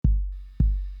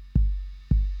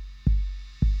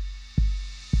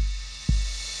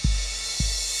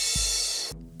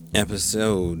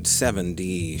Episode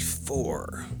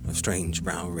 74 of Strange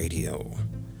Brow Radio.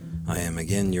 I am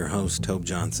again your host, Tobe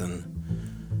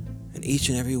Johnson, and each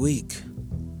and every week,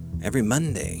 every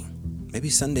Monday, maybe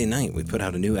Sunday night, we put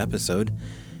out a new episode,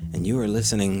 and you are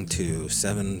listening to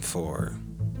 7-4.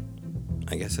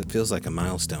 I guess it feels like a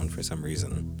milestone for some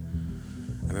reason.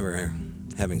 I remember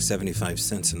having 75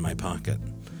 cents in my pocket.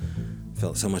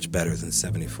 Felt so much better than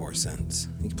 74 cents.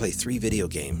 You can play 3 video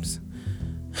games.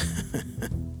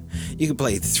 You can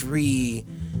play three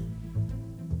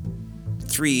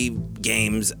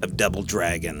games of Double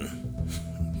Dragon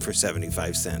for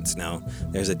 75 cents. Now,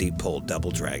 there's a deep pull, Double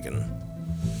Dragon.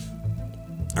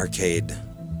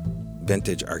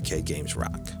 Vintage arcade games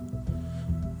rock.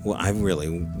 Well, I really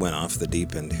went off the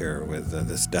deep end here with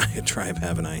this diatribe,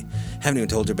 haven't I? Haven't even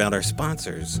told you about our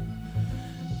sponsors.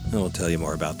 And we'll tell you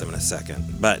more about them in a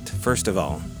second. But first of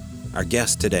all, our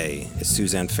guest today is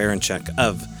Suzanne Ferenchek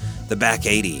of the Back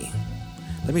 80.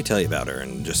 Let me tell you about her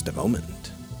in just a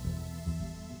moment.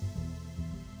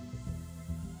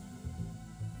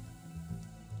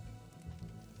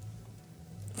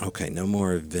 Okay, no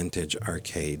more vintage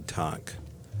arcade talk.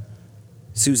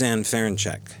 Suzanne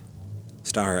Ferenchek,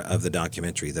 star of the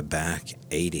documentary The Back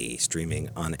 80,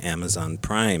 streaming on Amazon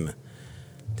Prime,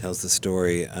 tells the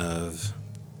story of,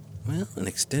 well, an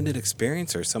extended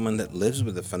experiencer, or someone that lives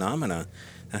with the phenomena.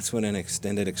 That's what an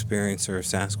extended experiencer of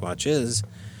Sasquatch is.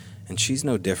 And she's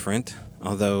no different,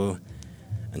 although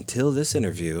until this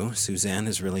interview, Suzanne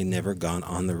has really never gone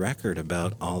on the record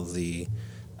about all the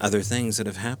other things that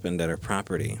have happened at her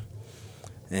property.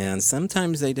 And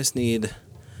sometimes they just need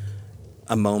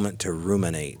a moment to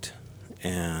ruminate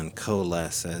and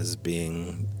coalesce as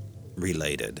being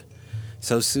related.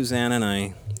 So Suzanne and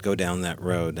I go down that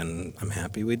road, and I'm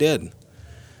happy we did.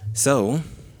 So,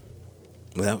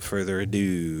 without further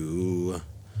ado,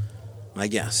 my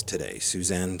guest today,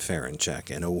 Suzanne Ferenchek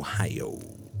in Ohio.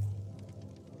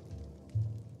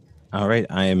 All right,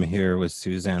 I am here with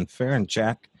Suzanne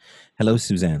Ferenchek. Hello,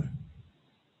 Suzanne.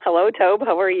 Hello, Tobe.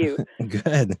 How are you?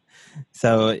 Good.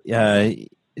 So,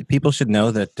 people should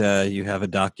know that you have a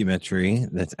documentary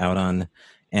that's out on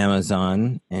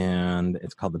Amazon, and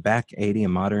it's called The Back 80, A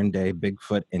Modern Day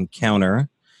Bigfoot Encounter.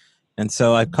 And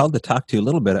so I've called to talk to you a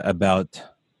little bit about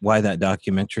why that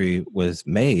documentary was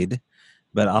made,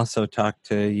 but also talk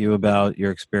to you about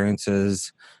your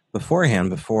experiences beforehand,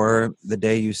 before the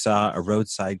day you saw a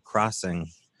roadside crossing.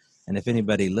 And if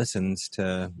anybody listens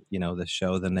to, the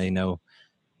show, then they know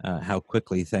how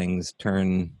quickly things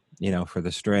turn, for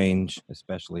the strange,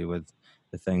 especially with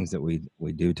the things that we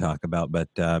do talk about. But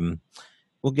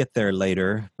we'll get there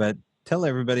later. But tell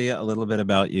everybody a little bit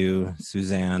about you,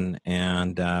 Suzanne,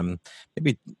 and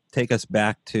maybe take us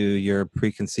back to your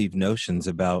preconceived notions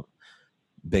about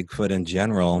Bigfoot in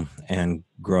general and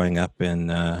growing up in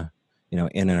and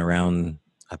around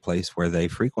a place where they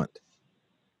frequent.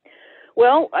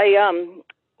 Well, I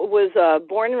was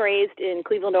born and raised in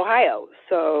Cleveland, Ohio,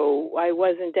 so I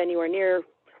wasn't anywhere near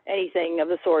anything of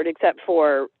the sort, except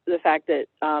for the fact that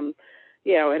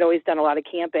I'd always done a lot of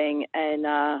camping, and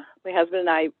my husband and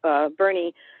I,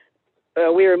 Bernie,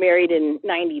 we were married in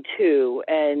 '92,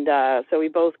 and so we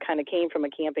both kind of came from a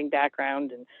camping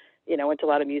background, and went to a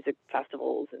lot of music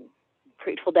festivals and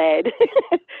Grateful Dead,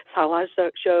 saw a lot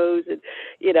of shows, and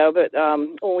But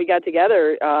when we got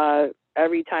together,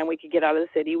 every time we could get out of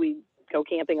the city, we'd go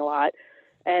camping a lot,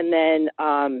 and then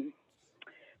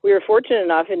we were fortunate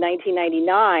enough in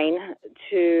 1999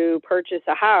 to purchase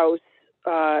a house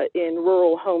in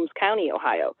rural Holmes County,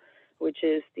 Ohio, which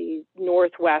is the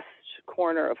northwest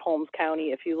corner of Holmes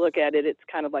County. If you look at it, it's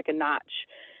kind of like a notch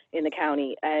in the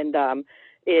county, and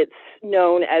it's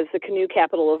known as the canoe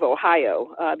capital of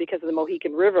Ohio because of the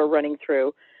Mohican River running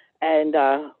through. And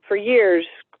for years,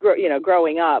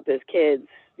 growing up as kids,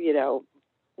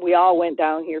 we all went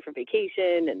down here for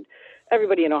vacation, and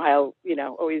everybody in Ohio,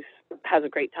 always has a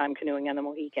great time canoeing on the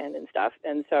Mohican and stuff.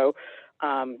 And so,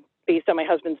 based on my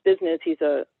husband's business, he's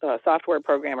a software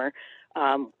programmer.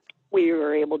 We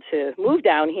were able to move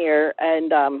down here,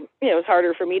 and it was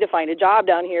harder for me to find a job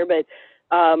down here, but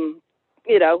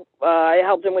I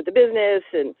helped him with the business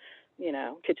and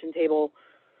kitchen table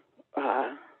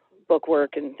book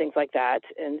work and things like that.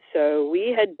 And so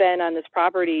we had been on this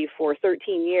property for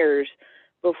 13 years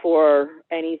before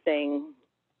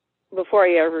I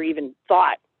ever even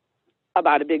thought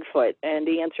about a Bigfoot. And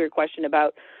to answer your question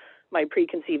about my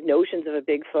preconceived notions of a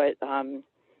Bigfoot,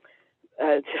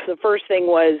 the first thing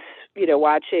was,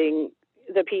 watching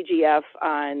the PGF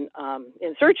on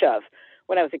In Search Of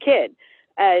when I was a kid.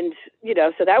 And,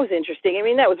 so that was interesting. I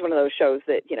mean, that was one of those shows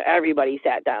that, everybody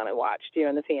sat down and watched,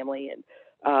 in the family.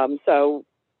 And so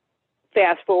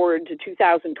fast forward to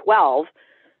 2012,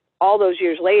 all those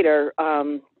years later,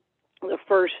 the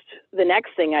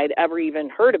next thing I'd ever even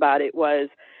heard about it was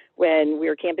when we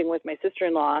were camping with my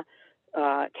sister-in-law,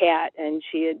 Kat, and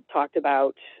she had talked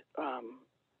about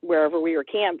wherever we were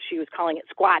camped, she was calling it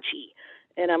Squatchy.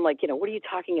 And I'm like, what are you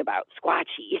talking about?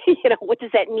 Squatchy. What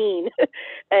does that mean?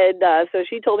 And so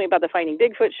she told me about the Finding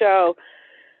Bigfoot show.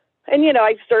 And,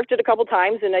 I surfed it a couple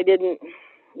times and I didn't,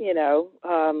 I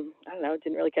don't know, it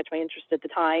didn't really catch my interest at the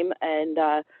time. And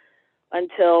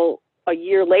until a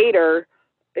year later,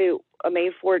 May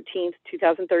 14th,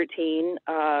 2013,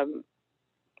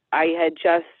 I had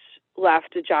just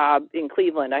left a job in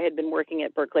Cleveland. I had been working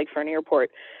at Burke Lake Fern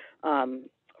Airport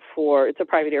it's a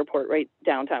private airport right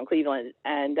downtown Cleveland.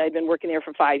 And I'd been working there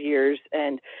for 5 years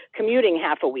and commuting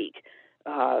half a week,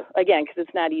 again, because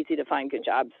it's not easy to find good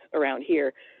jobs around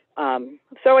here.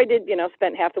 So I did,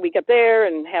 spent half the week up there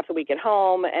and half the week at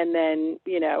home. And then,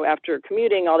 after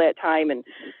commuting all that time, and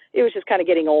it was just kind of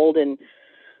getting old, and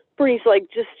Bernie's like,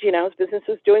 just, his business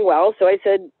was doing well. So I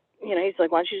said, he's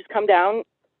like, why don't you just come down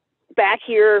back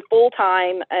here full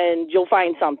time and you'll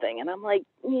find something. And I'm like,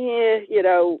 yeah,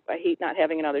 I hate not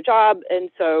having another job. And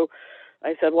so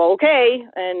I said, well, okay.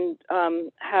 And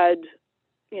had,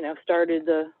 started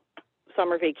the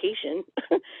summer vacation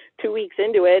 2 weeks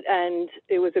into it. And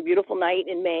it was a beautiful night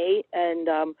in May. And,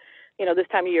 this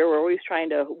time of year, we're always trying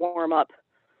to warm up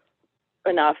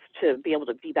enough to be able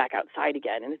to be back outside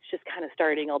again. And it's just kind of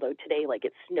starting, although today, like,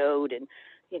 it snowed and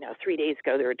 3 days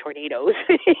ago there were tornadoes,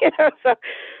 so,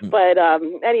 but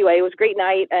anyway, it was a great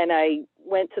night. And I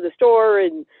went to the store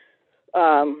and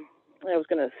I was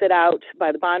going to sit out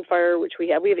by the bonfire, which we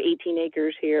have 18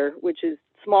 acres here, which is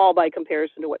small by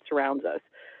comparison to what surrounds us.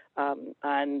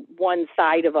 On one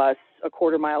side of us, a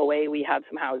quarter mile away, we have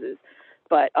some houses,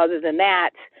 but other than that,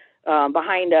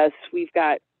 behind us,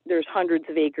 there's hundreds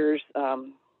of acres.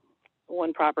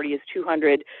 One property is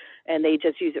 200, and they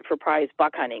just use it for prize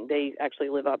buck hunting. They actually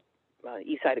live up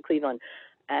east side of Cleveland.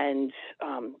 And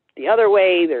the other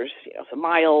way, there's some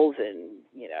miles, and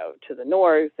to the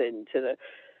north and to the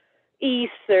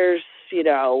east, there's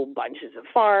bunches of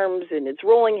farms, and it's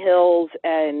rolling hills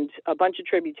and a bunch of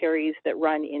tributaries that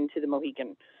run into the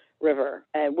Mohican River.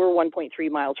 And we're 1.3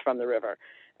 miles from the river.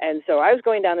 And so I was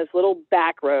going down this little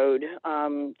back road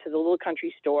to the little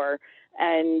country store,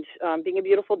 and being a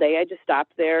beautiful day, I just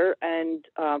stopped there and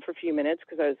for a few minutes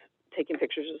because I was taking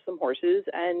pictures of some horses,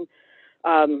 and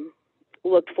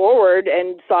looked forward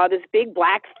and saw this big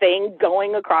black thing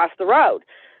going across the road.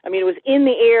 I mean, it was in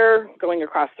the air going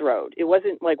across the road. It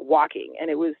wasn't like walking, and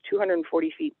it was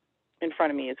 240 feet in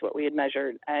front of me is what we had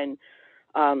measured. And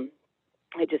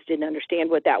I just didn't understand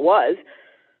what that was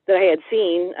that I had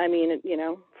seen. I mean,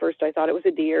 first I thought it was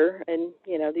a deer, and,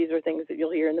 these are things that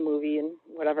you'll hear in the movie and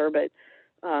whatever, but,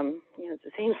 it's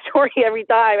the same story every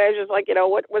time. I was just like,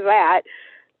 what was that?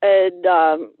 And,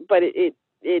 but it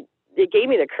gave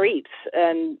me the creeps,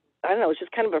 and I don't know, it's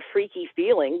just kind of a freaky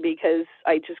feeling because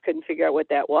I just couldn't figure out what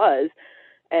that was.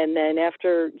 And then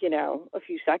after, a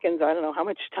few seconds, I don't know how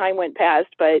much time went past,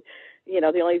 but,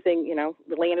 the only thing,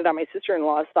 landed on my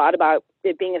sister-in-law's thought about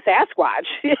it being a Sasquatch.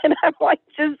 And I'm like,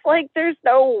 there's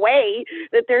no way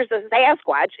that there's a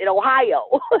Sasquatch in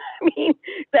Ohio. I mean,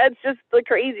 that's just the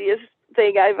craziest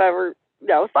thing I've ever,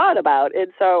 thought about.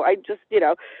 And so I just,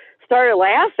 started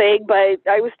laughing, but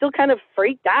I was still kind of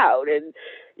freaked out. And,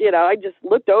 I just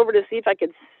looked over to see if I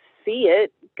could see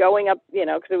it going up,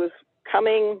 because it was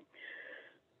coming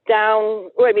down.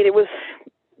 I mean, it was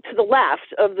to the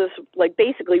left of this, like,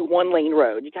 basically one lane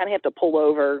road. You kind of have to pull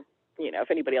over,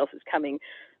 if anybody else is coming.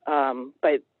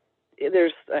 But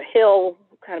there's a hill,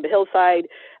 kind of a hillside,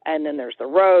 and then there's the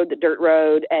road, the dirt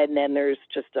road, and then there's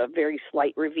just a very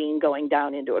slight ravine going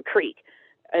down into a creek.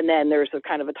 And then there's a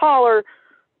kind of a taller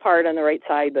part on the right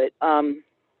side, but,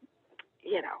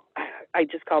 I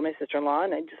just called my sister-in-law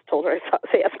and I just told her I saw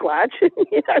Sasquatch, and,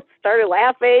 started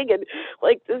laughing and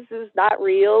like, this is not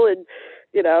real. And,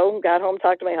 got home,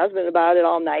 talked to my husband about it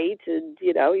all night. And,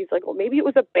 he's like, well, maybe it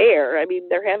was a bear. I mean,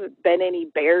 there haven't been any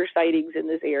bear sightings in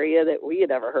this area that we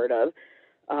had ever heard of.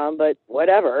 But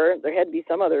whatever, there had to be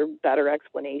some other better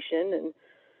explanation. And,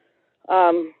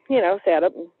 sat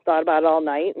up and thought about it all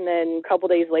night. And then a couple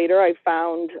days later, I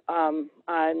found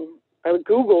I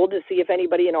Googled to see if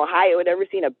anybody in Ohio had ever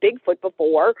seen a Bigfoot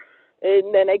before.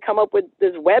 And then I come up with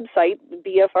this website,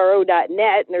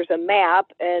 bfro.net, and there's a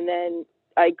map. And then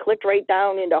I clicked right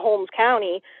down into Holmes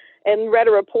County and read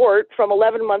a report from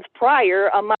 11 months prior,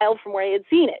 a mile from where I had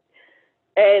seen it.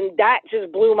 And that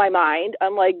just blew my mind.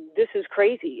 I'm like, this is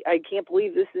crazy. I can't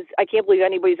believe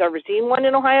anybody's ever seen one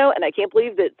in Ohio. And I can't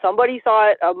believe that somebody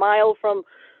saw it a mile from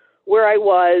where I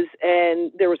was,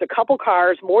 and there was a couple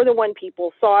cars, more than one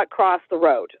people saw it cross the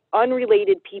road,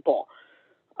 unrelated people.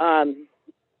 And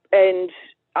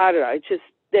I don't know,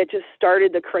 that just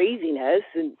started the craziness.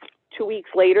 And 2 weeks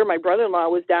later, my brother-in-law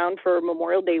was down for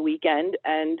Memorial Day weekend,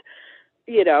 and,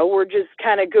 we're just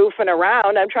kind of goofing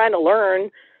around. I'm trying to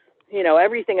learn,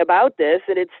 everything about this,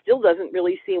 and it still doesn't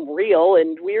really seem real.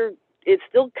 And it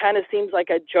still kind of seems like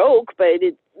a joke, but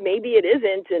maybe it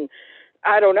isn't. And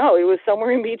I don't know. It was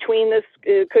somewhere in between. This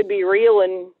it could be real,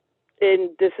 and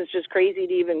this is just crazy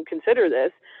to even consider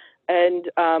this. And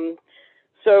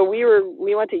so we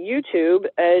went to YouTube,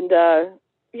 and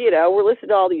we're listening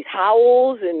to all these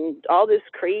howls and all this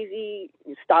crazy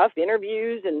stuff,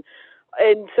 interviews, and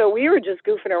so we were just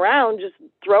goofing around, just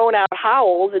throwing out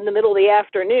howls in the middle of the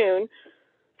afternoon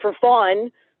for fun.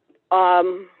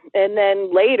 And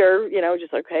then later,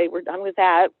 just like, okay, we're done with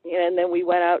that. And then we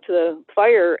went out to the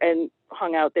fire and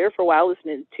hung out there for a while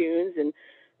listening to tunes. And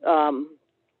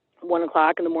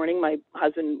 1:00 in the morning, my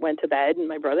husband went to bed, and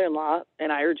my brother-in-law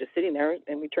and I were just sitting there,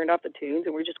 and we turned off the tunes,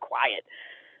 and we're just quiet.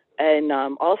 And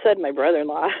all of a sudden, my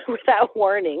brother-in-law, without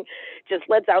warning, just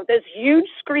lets out this huge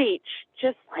screech,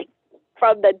 just like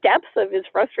from the depths of his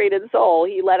frustrated soul.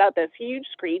 He let out this huge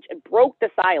screech and broke the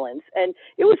silence. And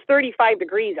it was 35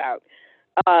 degrees out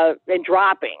and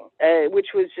dropping,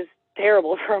 which was just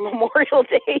terrible for a Memorial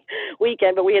Day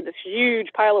weekend. But we had this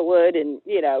huge pile of wood, and,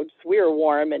 we were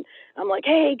warm. And I'm like,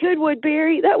 hey, good wood,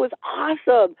 Barry. That was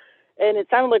awesome. And it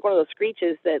sounded like one of those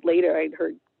screeches that later I'd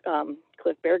heard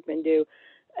Cliff Bergman do.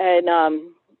 And a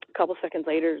couple seconds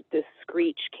later, this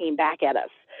screech came back at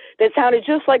us. That sounded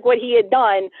just like what he had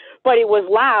done, but it was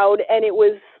loud, and it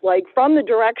was like from the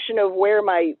direction of where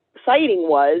my sighting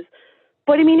was.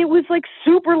 But I mean, it was like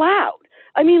super loud.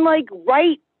 I mean, like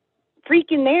right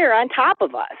freaking there on top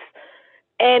of us.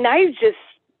 And I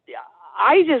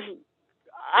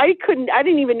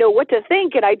didn't even know what to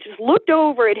think. And I just looked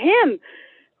over at him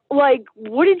like,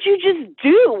 what did you just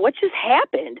do? What just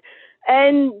happened?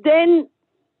 And then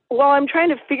while I'm trying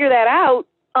to figure that out,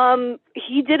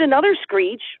 he did another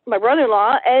screech, my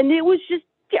brother-in-law, and it was just,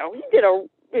 he did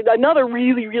another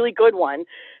really, really good one.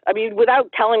 I mean,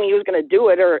 without telling me he was going to do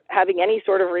it or having any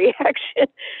sort of reaction.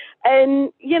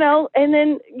 And, and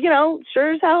then,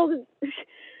 sure as hell,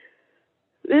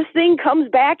 this thing comes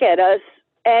back at us,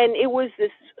 and it was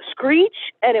this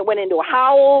screech, and it went into a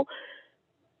howl,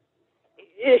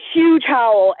 a huge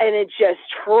howl, and it just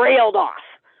trailed off.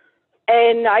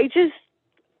 And I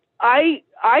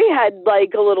had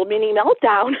like a little mini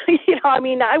meltdown. I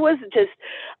mean, I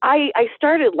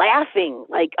started laughing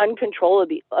like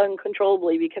uncontrollably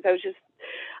because I was just,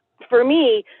 for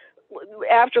me,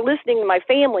 after listening to my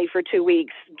family for 2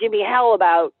 weeks, give me hell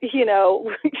about, you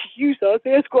saw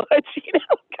Sasquatch,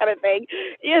 kind of thing.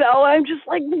 I'm just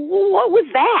like, what was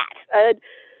that?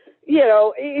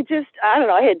 It just, I don't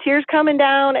know. I had tears coming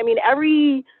down. I mean,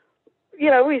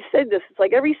 we said this, it's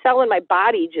like every cell in my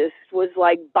body just was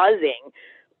like buzzing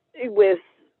with,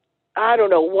 I don't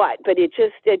know what, but it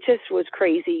just was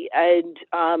crazy. And,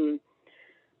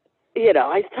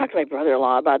 I talked to my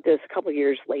brother-in-law about this a couple of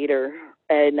years later,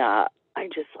 and I'm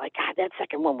just like, God, that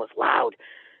second one was loud.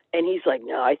 And he's like,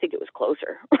 no, I think it was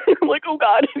closer. I'm like, oh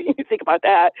God, you think about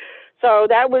that. So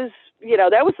that was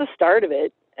the start of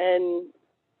it. And,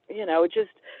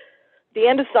 just the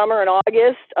end of summer in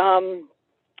August,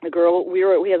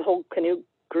 we had a whole canoe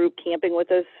group camping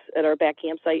with us at our back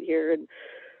campsite here, and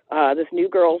this new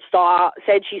girl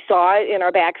said she saw it in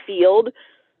our back field,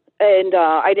 and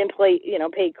I didn't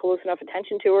pay close enough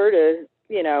attention to her to,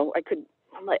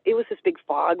 it was this big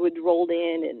fog would rolled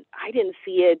in, and I didn't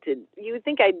see it, and you would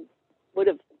think I would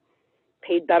have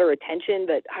paid better attention,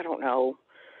 but I don't know,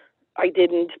 I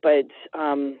didn't. But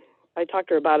I talked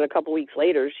to her about it a couple weeks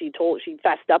later. She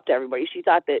fessed up to everybody. She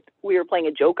thought that we were playing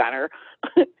a joke on her.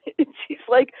 She's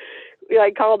like,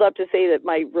 I called up to say that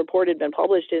my report had been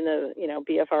published in the,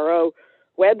 BFRO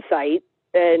website.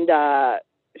 And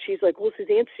she's like, well,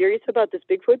 Suzanne's serious about this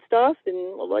Bigfoot stuff?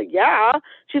 And I'm like, yeah.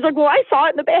 She's like, well, I saw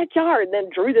it in the backyard, and then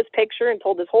drew this picture and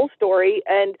told this whole story.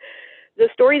 And the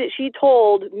story that she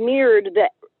told mirrored the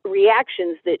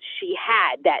reactions that she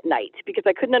had that night, because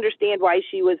I couldn't understand why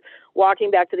she was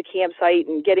walking back to the campsite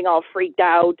and getting all freaked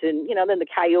out, and then the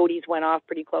coyotes went off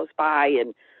pretty close by,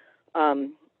 and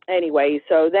anyway,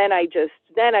 so then I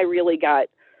really got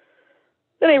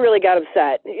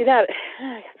upset. Not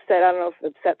upset, I don't know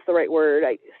if upset's the right word.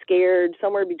 Scared,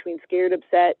 somewhere between scared,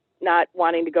 upset, not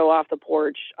wanting to go off the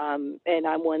porch, and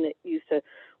I'm one that used to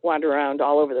wander around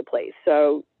all over the place.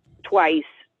 So twice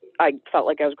I felt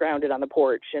like I was grounded on the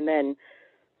porch, and then,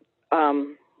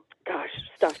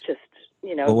 stuff just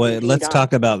you know, Well, continued let's on.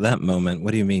 talk about that moment.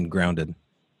 What do you mean grounded?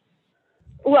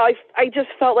 Well, I just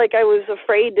felt like I was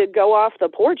afraid to go off the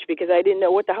porch because I didn't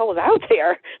know what the hell was out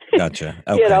there. Gotcha.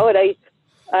 You Okay. know, and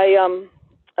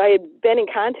I had been in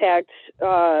contact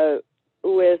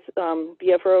with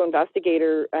BFRO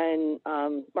investigator and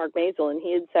Mark Mazel, and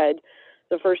he had said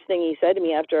the first thing he said to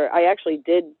me after I actually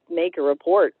did make a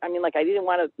report. I mean, like, I didn't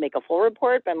want to make a full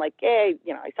report, but I'm like, hey,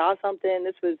 you know, I saw something.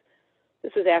 This was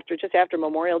just after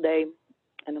Memorial Day,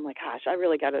 and I'm like, gosh, I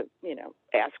really got to, you know,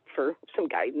 ask for some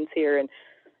guidance here. And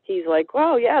he's like,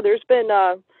 well, yeah, there's been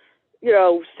you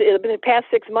know, in the past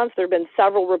 6 months, there have been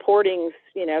several reportings,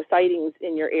 you know, sightings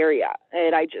in your area.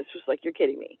 And I just was like, you're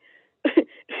kidding me.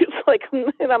 It's like,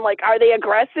 and I'm like, are they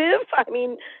aggressive? I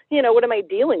mean, you know, what am I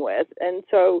dealing with? And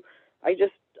so I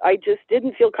just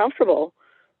didn't feel comfortable.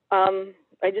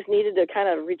 I just needed to kind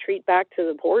of retreat back to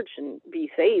the porch and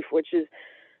be safe, which is,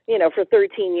 you know, for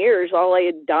 13 years, all I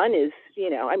had done is, you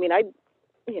know, I mean, I'd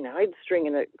string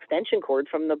an extension cord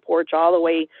from the porch all the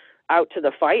way out to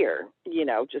the fire, you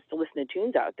know, just to listen to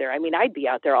tunes out there. I mean, I'd be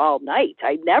out there all night.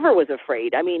 I never was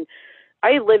afraid. I mean,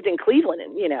 I lived in Cleveland,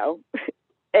 and, you know,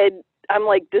 and I'm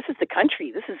like, this is the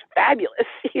country. This is fabulous.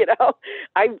 You know,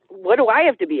 what do I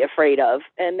have to be afraid of?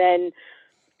 And then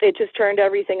it just turned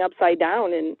everything upside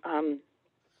down. And,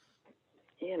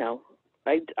 you know,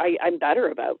 I'm better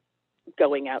about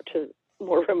going out to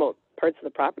more remote parts of the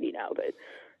property now. But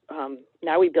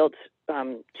now we built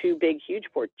 2 big, huge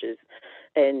porches.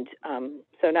 And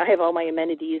so now I have all my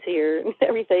amenities here and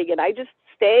everything. And I just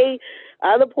stay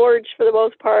on the porch for the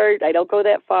most part. I don't go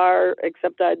that far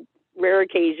except on rare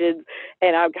occasions.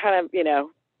 And I've kind of, you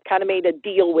know, made a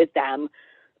deal with them.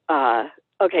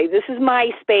 Okay, this is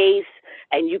my space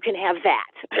and you can have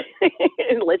that.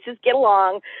 And let's just get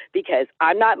along because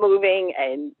I'm not moving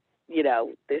and, you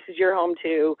know, this is your home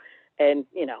too. And,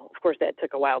 you know, of course that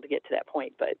took a while to get to that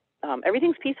point, but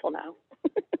everything's peaceful now.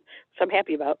 So I'm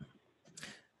happy about.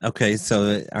 Okay,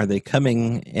 so are they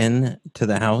coming in to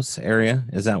the house area?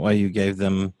 Is that why you gave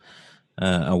them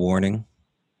a warning?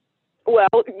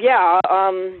 Well, yeah.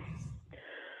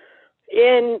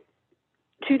 In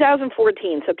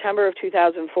 2014, September of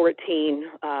 2014,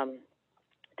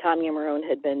 Tom Yamarone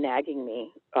had been nagging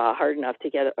me hard enough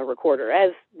to get a recorder,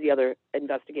 as the other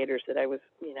investigators that I was,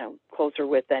 you know, closer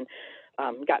with then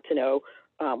got to know.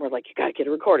 Were like, you got to get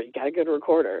a recorder. You got to get a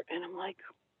recorder. And I'm like,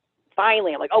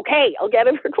 finally, I'm like, okay, I'll get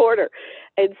a recorder.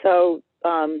 And so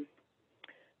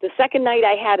the second night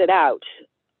I had it out,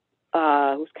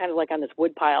 it was kind of like on this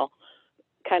wood pile,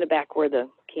 kind of back where the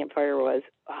campfire was.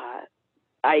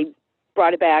 I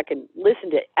brought it back and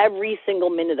listened to every single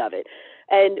minute of it,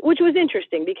 and which was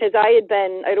interesting because I'd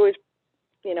always,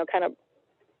 you know, kind of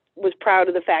was proud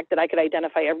of the fact that I could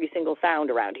identify every single sound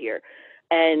around here.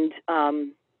 And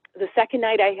the second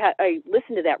night I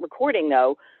listened to that recording,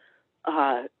 though,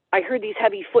 I heard these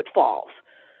heavy footfalls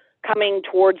coming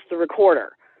towards the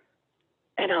recorder.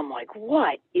 And I'm like,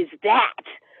 what is that?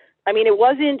 I mean, it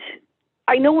wasn't,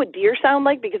 I know what deer sound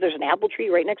like because there's an apple tree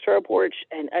right next to our porch.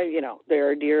 And, you know, there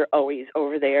are deer always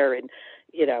over there. And,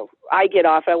 you know, I get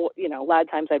off, you know, a lot of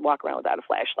times I'd walk around without a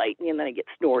flashlight and then I get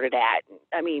snorted at.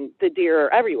 I mean, the deer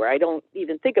are everywhere. I don't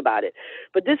even think about it.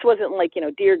 But this wasn't like, you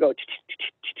know, deer go,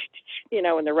 you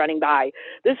know, and they're running by.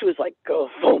 This was like, go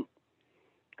boom,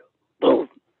 boom.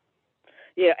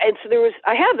 Yeah, and so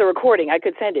I have the recording. I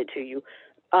could send it to you.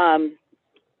 But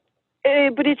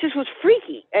it just was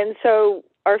freaky. And so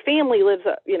our family lives,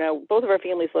 you know, both of our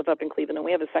families live up in Cleveland, and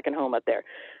we have a second home up there.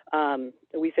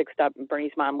 We fixed up, and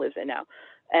Bernie's mom lives in now.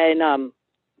 And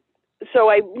so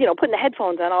I, you know, putting the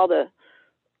headphones on all the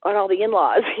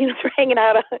in-laws, you know, they're hanging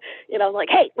out, you know, like,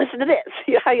 hey, listen to this.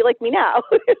 You know, how you like me now?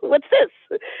 What's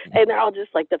this? And they're all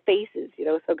just like the faces, you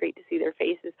know, so great to see their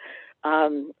faces.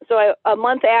 So a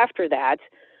month after that,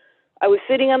 I was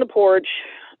sitting on the porch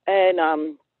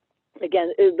and,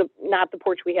 again, not the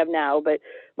porch we have now, but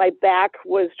my back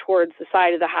was towards the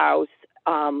side of the house,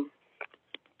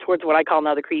 towards what I call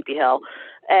now the creepy hill.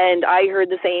 And I heard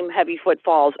the same heavy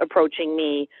footfalls approaching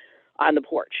me on the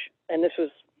porch. And this was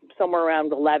somewhere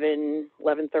around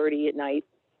 11:30 at night.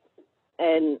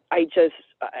 And I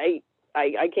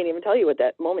can't even tell you what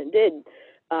that moment did.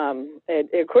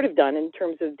 It could have done in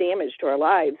terms of damage to our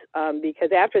lives.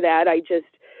 Because after that,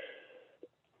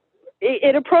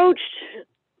 it approached,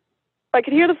 I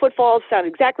could hear the footfalls sound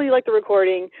exactly like the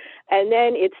recording. And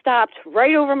then it stopped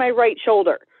right over my right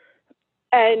shoulder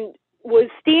and was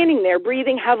standing there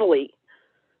breathing heavily.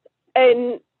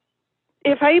 And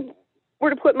if I were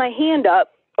to put my hand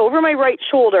up over my right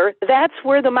shoulder, that's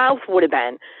where the mouth would have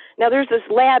been. Now there's this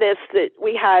lattice that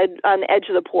we had on the edge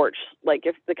of the porch, like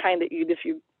if the kind that if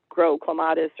you grow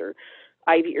clematis or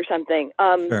ivy or something.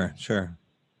 Sure.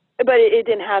 But it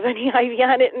didn't have any ivy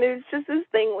on it, and it was just this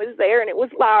thing was there, and it was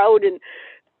loud, and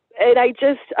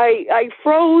I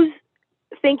froze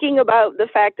thinking about the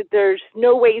fact that there's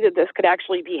no way that this could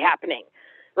actually be happening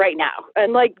right now,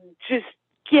 and like just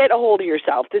get a hold of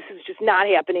yourself. This is just not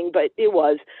happening, but it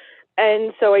was,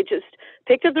 and so I just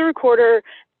picked up the recorder,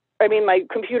 my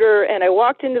computer, and I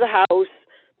walked into the house,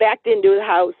 backed into the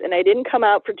house, and I didn't come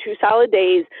out for 2 solid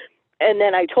days. And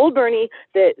then I told Bernie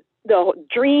that the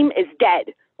dream is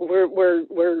dead.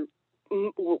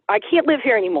 I can't live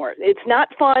here anymore. It's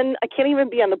not fun. I can't even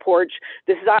be on the porch.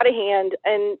 This is out of hand.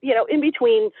 And, in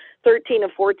between 13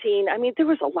 and 14, there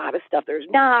was a lot of stuff. There's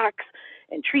knocks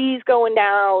and trees going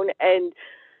down. And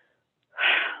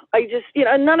I just,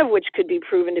 none of which could be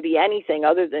proven to be anything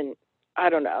other than, I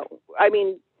don't know.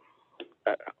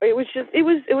 It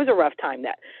was a rough time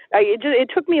it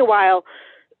took me a while.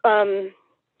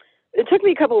 It took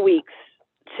me a couple of weeks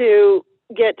to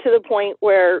get to the point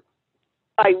where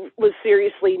I was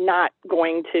seriously not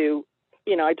going to,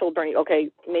 I told Bernie, okay,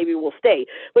 maybe we'll stay.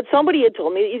 But somebody had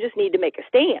told me that you just need to make a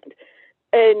stand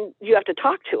and you have to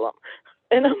talk to them.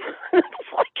 And I'm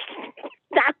like,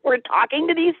 that we're talking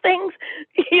to these things,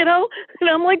 And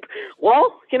I'm like,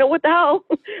 well, what the hell?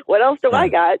 What else do I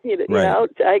got?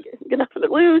 I got nothing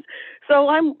to lose. So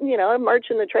I'm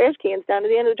marching the trash cans down to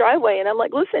the end of the driveway, and I'm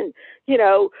like, listen, we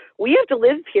have to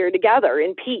live here together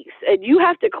in peace, and you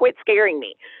have to quit scaring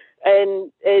me.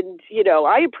 And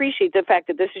I appreciate the fact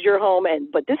that this is your home,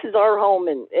 but this is our home,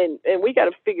 and we got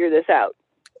to figure this out.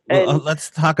 Well, let's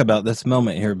talk about this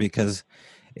moment here, because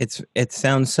it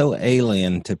sounds so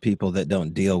alien to people that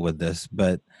don't deal with this,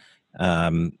 but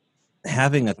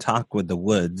having a talk with the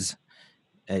woods,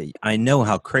 I know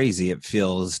how crazy it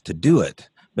feels to do it,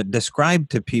 but describe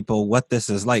to people what this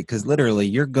is like, because literally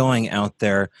you're going out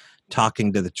there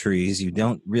talking to the trees. You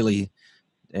don't really,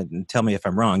 and tell me if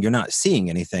I'm wrong, you're not seeing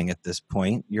anything at this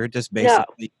point. You're just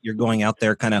basically, You're going out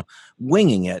there kind of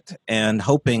winging it and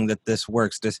hoping that this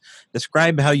works. Just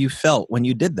describe how you felt when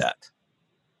you did that.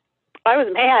 I was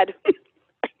mad.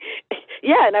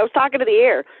 Yeah, and I was talking to the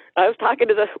air. I was talking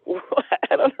to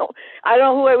I don't know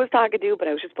who I was talking to, but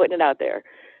I was just putting it out there.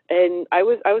 And I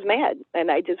was mad,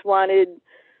 and I just wanted,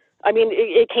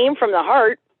 it came from the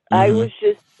heart. Mm-hmm. I was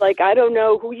just like, I don't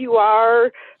know who you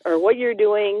are or what you're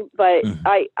doing, but mm-hmm.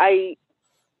 I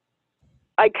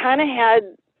kind of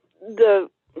had I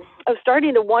was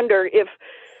starting to wonder if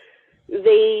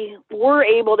they were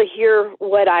able to hear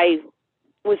what I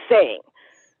was saying,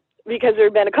 because there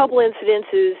had been a couple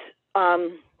incidences,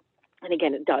 and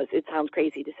again, it sounds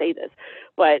crazy to say this,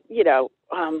 but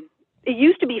it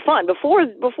used to be fun before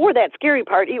that scary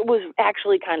part. It was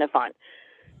actually kind of fun,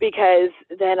 because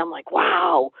then I'm like,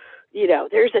 wow,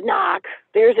 there's a knock,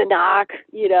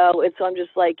 and so I'm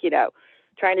just like,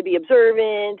 trying to be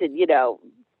observant and,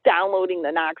 downloading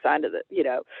the knocks onto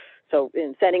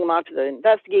and sending them off to the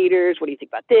investigators. What do you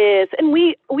think about this? And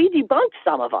we debunked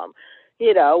some of them,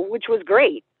 which was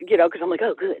great, because I'm like,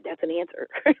 oh, good, that's an answer.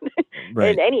 Right.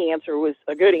 And any answer was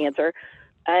a good answer.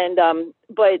 And,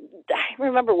 but I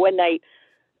remember one night,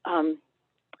 again,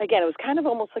 it was kind of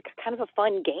almost like kind of a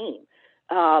fun game.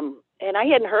 And I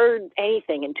hadn't heard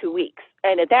anything in 2 weeks.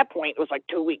 And at that point, it was like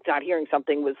 2 weeks not hearing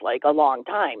something was like a long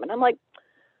time. And I'm like,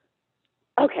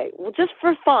 okay, well, just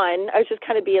for fun, I was just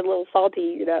kind of being a little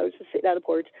salty, I was just sitting on the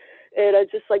porch. And I was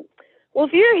just like, well,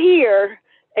 if you're here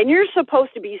and you're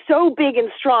supposed to be so big and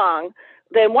strong,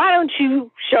 then why don't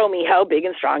you show me how big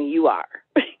and strong you are?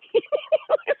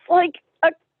 It's like,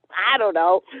 I don't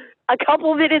know, a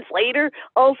couple of minutes later,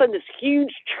 all of a sudden this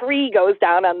huge tree goes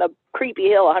down on the creepy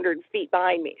hill 100 feet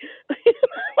behind me.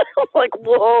 I'm like,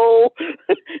 whoa.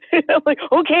 I'm like,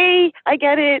 okay, I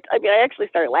get it. I actually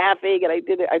started laughing, and I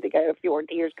did it. I think I had a few more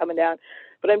tears coming down.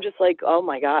 But I'm just like, oh,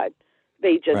 my God.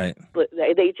 They just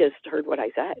heard what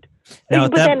I said. Now,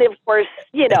 but then, of course,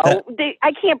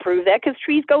 I can't prove that because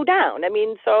trees go down.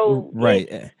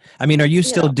 Right. Are you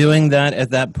still doing that at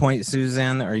that point,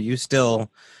 Suzanne? Are you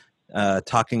still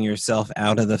talking yourself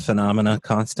out of the phenomena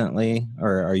constantly,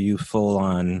 or are you full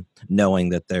on knowing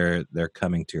that they're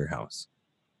coming to your house?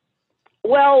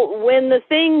 Well, when the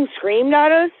thing screamed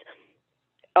at us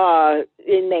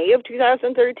in May of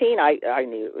 2013, I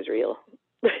knew it was real.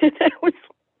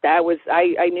 I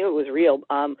knew it was real.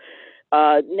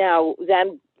 Now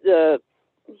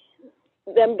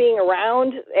them being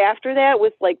around after that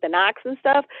with like the knocks and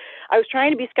stuff, I was trying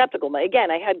to be skeptical. But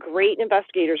again, I had great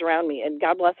investigators around me, and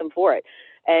God bless them for it.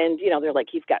 And they're like,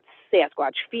 he's got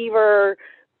Sasquatch fever.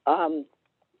 I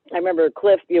remember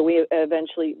Cliff. I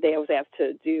was asked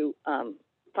to do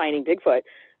Finding Bigfoot,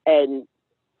 and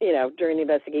during the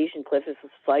investigation, Cliff is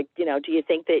like, do you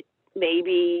think that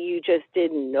maybe you just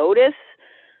didn't notice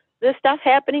this stuff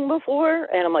happening before?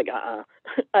 And I'm like,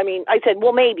 I mean, I said,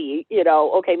 well, maybe,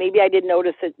 okay, maybe I didn't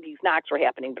notice that these knocks were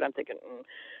happening, but I'm thinking,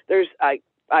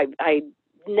 I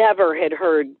never had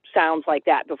heard sounds like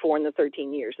that before in the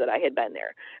 13 years that I had been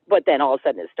there. But then all of a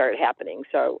sudden it started happening.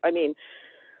 So, I mean,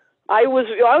 I was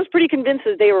pretty convinced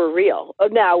that they were real.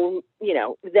 Now,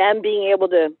 them being able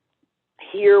to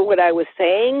hear what I was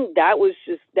saying, that was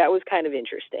kind of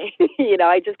interesting.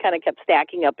 I just kind of kept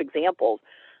stacking up examples.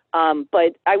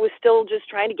 But I was still just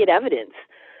trying to get evidence.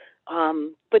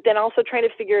 But then also trying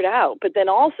to figure it out. But then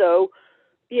also,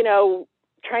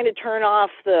 trying to turn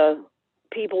off the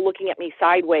people looking at me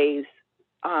sideways,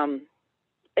 and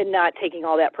not taking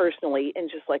all that personally, and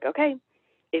just like, okay,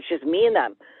 it's just me and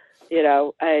them, and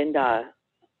I'm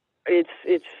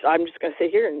just going to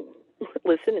sit here and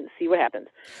listen and see what happens.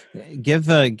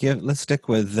 Let's stick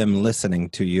with them listening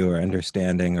to you or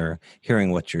understanding or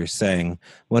hearing what you're saying.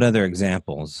 What other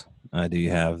examples do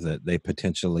you have that they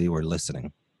potentially were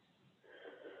listening?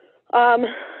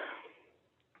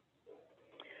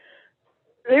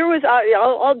 There was,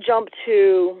 I'll jump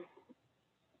to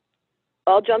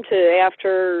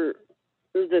after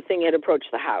the thing had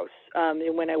approached the house,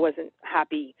 and when I wasn't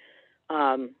happy.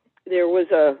 There was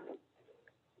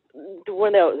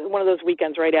one of those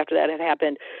weekends right after that had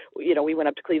happened. We went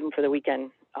up to Cleveland for the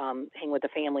weekend, hang with the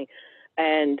family,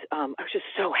 and I was just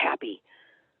so happy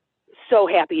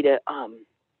to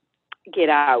get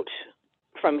out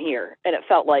from here, and it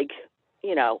felt like,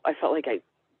 I felt like I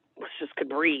just could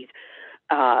breathe.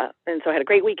 And so I had a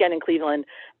great weekend in Cleveland.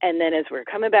 And then as we were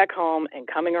coming back home and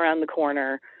coming around the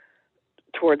corner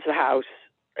towards the house,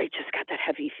 I just got that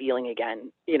heavy feeling again.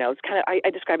 It's kind of, I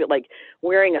describe it like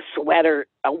wearing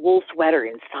a wool sweater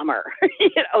in summer.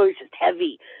 It was just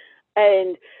heavy.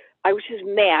 And I was just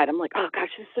mad. I'm like, oh gosh,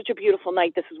 this is such a beautiful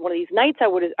night. This is one of these nights I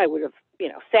would have,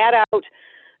 sat out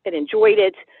and enjoyed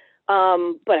it.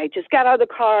 But I just got out of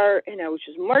the car and I was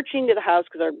just marching to the house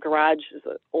because our garage is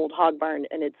an old hog barn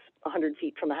and it's 100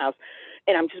 feet from the house.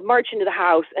 And I'm just marching to the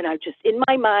house, and I'm just, in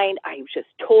my mind, I'm just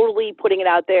totally putting it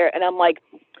out there. And I'm like,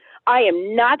 I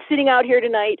am not sitting out here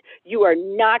tonight. You are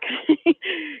not going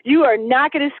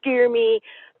to scare me.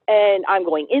 And I'm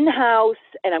going in the house,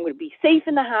 and I'm going to be safe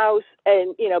in the house,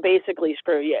 and, basically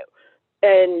screw you.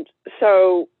 And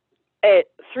so at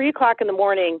 3:00 in the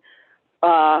morning,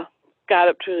 got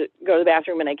up to go to the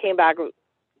bathroom, and I came back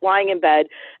lying in bed,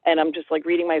 and I'm just like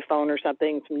reading my phone or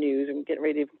something, some news, and getting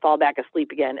ready to fall back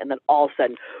asleep again. And then all of a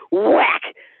sudden,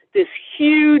 whack, this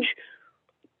huge,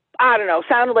 I don't know,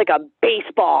 sounded like a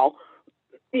baseball,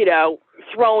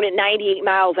 thrown at 98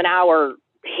 miles an hour,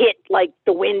 hit like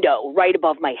the window right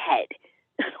above my head.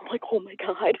 And I'm like, oh my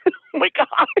God, oh my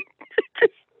God.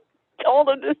 Just told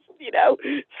them to,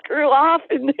 screw off,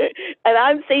 and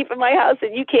I'm safe in my house,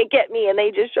 and you can't get me. And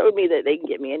they just showed me that they can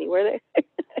get me anywhere they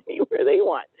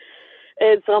want.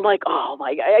 And so I'm like, oh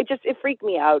my God, it freaked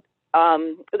me out.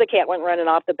 The cat went running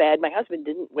off the bed. My husband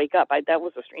didn't wake up. That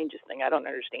was the strangest thing. I don't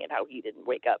understand how he didn't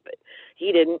wake up, but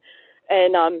he didn't.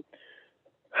 And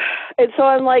so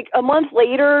I'm like, a month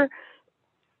later,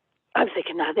 I'm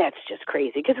thinking, nah, that's just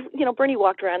crazy. Because, Bernie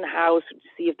walked around the house to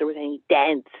see if there was any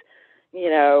dents,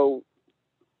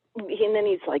 and then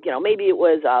he's like, maybe it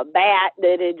was a bat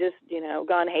that had just,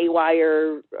 gone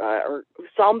haywire, or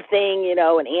something,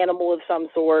 an animal of some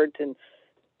sort. And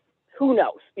who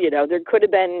knows, there could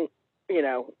have been,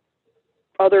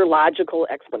 other logical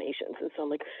explanations. And so I'm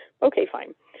like, okay,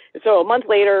 fine. And so a month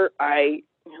later,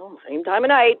 same time of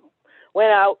night,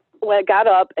 got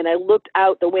up, and I looked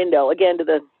out the window again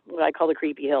to what I call the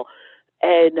creepy hill.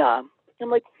 And I'm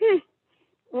like,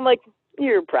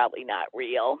 you're probably not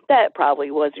real. That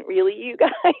probably wasn't really you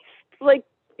guys. Like,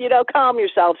 calm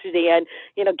yourself, Suzanne.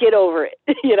 Get over it.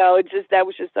 That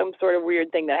was just some sort of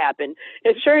weird thing that happened.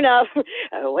 And sure enough,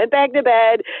 I went back to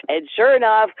bed, and sure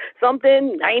enough,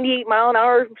 something, 98 mile an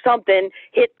hour something,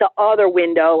 hit the other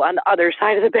window on the other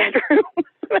side of the bedroom.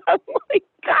 I'm like,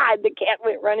 God, the cat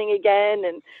went running again.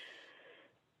 And,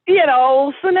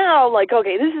 so now I'm like,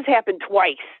 okay, this has happened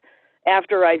twice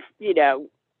after I've,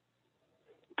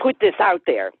 put this out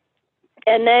there.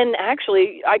 And then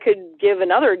actually I could give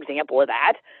another example of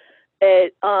that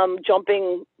at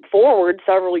jumping forward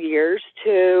several years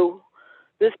to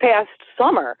this past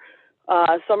summer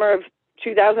of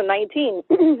 2019. It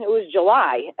was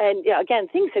July. And again,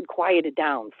 things had quieted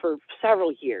down for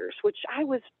several years, which I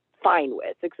was fine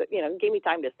with, except, gave me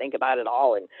time to think about it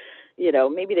all. And,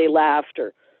 maybe they left,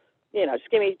 or, just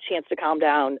gave me a chance to calm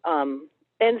down.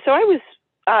 And so I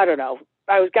don't know,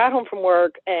 got home from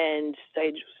work, and I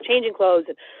was changing clothes,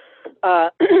 and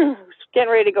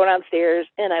getting ready to go downstairs,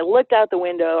 and I looked out the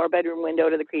window, our bedroom window,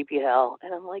 to the creepy hill,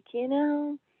 and I'm like,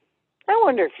 I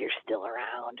wonder if you're still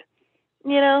around.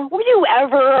 Were you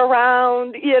ever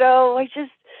around?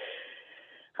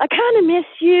 I kind of miss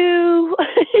you.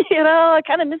 I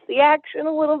kind of miss the action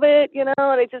a little bit, and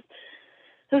it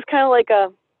was kind of like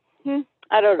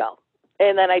I don't know.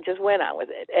 And then I just went on with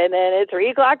it. And then at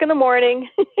 3:00 in the morning,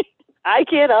 I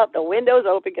get up, the window's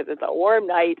open because it's a warm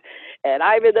night, and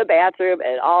I'm in the bathroom,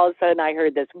 and all of a sudden I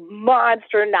heard this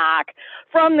monster knock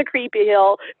from the creepy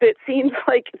hill that seems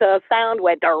like the sound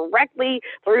went directly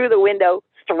through the window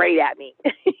straight at me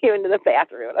into the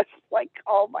bathroom. And I was like,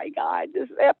 oh my God, this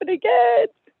happened again.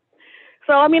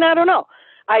 So, I mean, I don't know.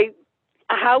 I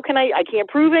can't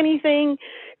prove anything.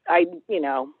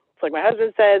 It's like my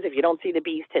husband says, if you don't see the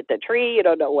beast hit the tree, you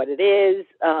don't know what it is.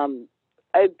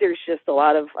 There's just a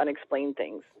lot of unexplained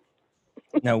things.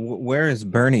 Now, where is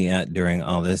Bernie at during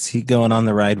all this? He going on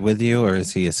the ride with you, or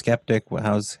is he a skeptic?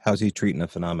 How's he treating the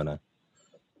phenomena?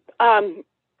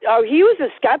 He was a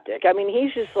skeptic. I mean,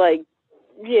 he's just like,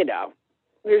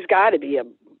 there's got to be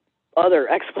other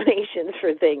explanations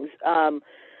for things.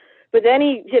 But then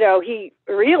he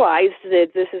realized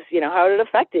that this is, how it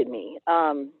affected me.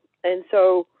 And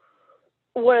so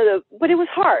but it was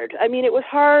hard. I mean, it was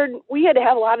hard. We had to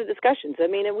have a lot of discussions. I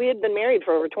mean, and we had been married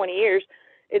for over 20 years.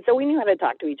 And so we knew how to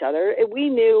talk to each other. And we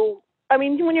knew, I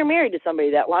mean, when you're married to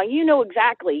somebody that long, you know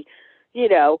exactly,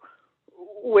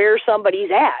 where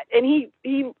somebody's at. And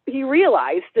he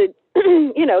realized that,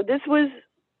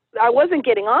 I wasn't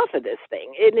getting off of this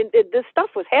thing. And this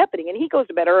stuff was happening. And he goes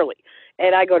to bed early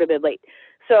and I go to bed late.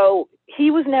 So he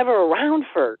was never around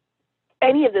for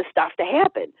any of this stuff to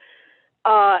happen.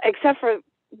 Except for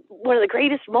one of the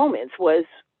greatest moments was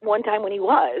one time when he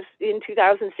was in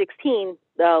 2016,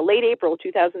 late April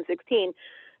 2016,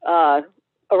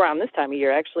 around this time of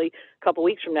year, actually, a couple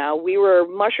weeks from now, we were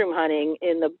mushroom hunting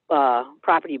in the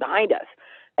property behind us,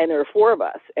 and there were 4 of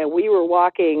us, and we were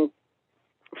walking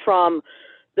from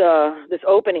this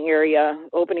open area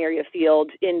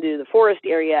field into the forest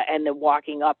area, and then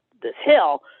walking up this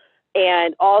hill,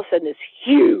 and all of a sudden this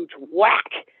huge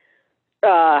whack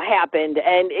happened.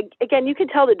 And again, you can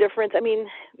tell the difference. I mean,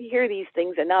 you hear these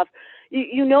things enough.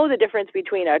 You know the difference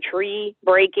between a tree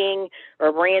breaking or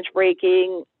a branch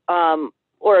breaking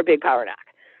or a big power knock.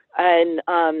 And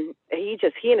he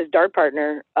and his dart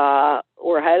partner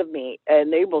were ahead of me,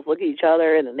 and they both look at each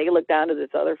other, and then they look down to this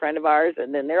other friend of ours,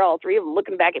 and then they're all 3 of them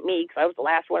looking back at me because I was the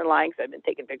last one in line because I've been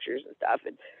taking pictures and stuff.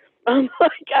 And I'm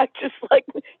just like,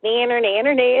 nanner,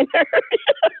 nanner, nanner.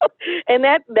 And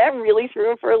that really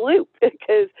threw him for a loop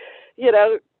because,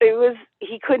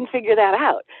 he couldn't figure that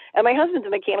out. And my husband's a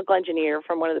mechanical engineer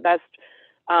from one of the best,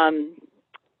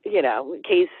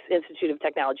 Case Institute of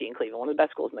Technology in Cleveland, one of the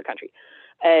best schools in the country.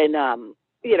 And,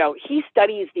 he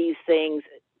studies these things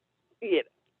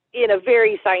in a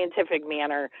very scientific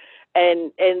manner.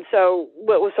 And so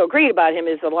what was so great about him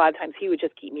is that a lot of times he would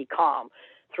just keep me calm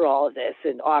through all of this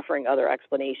and offering other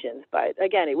explanations. But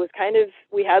again, it was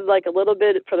we had like a little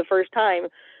bit for the first time,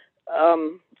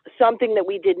 something that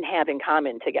we didn't have in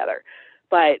common together.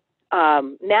 But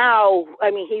now,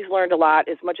 I mean, he's learned a lot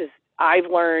as much as I've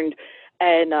learned.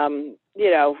 And,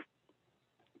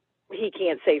 he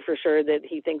can't say for sure that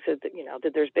he thinks that,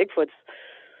 that there's Bigfoots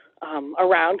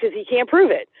around because he can't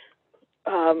prove it.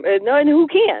 And who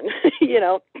can,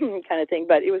 kind of thing.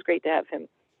 But it was great to have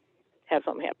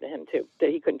something happen to him too, that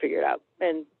he couldn't figure it out.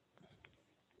 And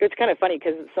it's kind of funny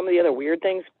because some of the other weird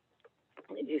things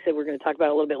you said we're going to talk about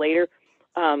a little bit later,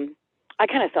 I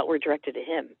kind of felt were directed to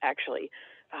him actually,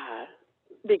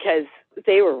 because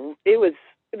there were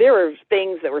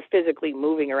things that were physically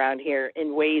moving around here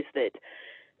in ways that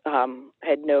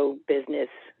had no business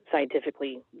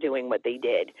scientifically doing what they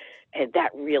did. And that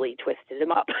really twisted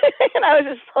him up. And I was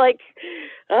just like,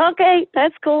 okay,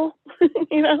 that's cool.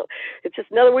 It's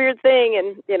just another weird thing.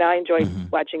 And, I enjoyed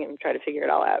watching him try to figure it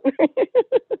all out.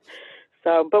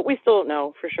 So, but we still don't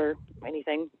know for sure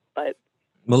anything, but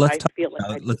let's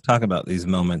talk about these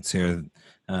moments here.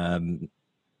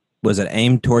 Was it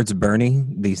aimed towards Bernie,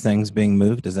 these things being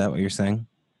moved? Is that what you're saying?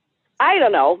 I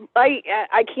don't know.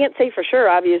 I can't say for sure,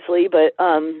 obviously, but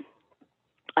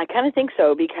I kind of think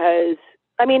so because,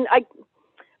 I mean, I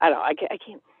don't know. I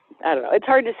can't. I don't know. It's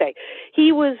hard to say.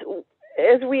 He was,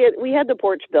 as we had the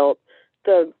porch built,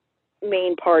 the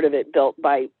main part of it built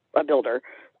by a builder,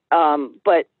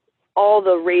 but all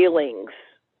the railings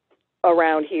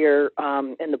around here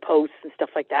and the posts and stuff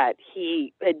like that,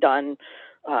 he had done.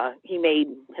 He made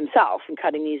himself and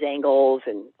cutting these angles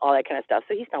and all that kind of stuff.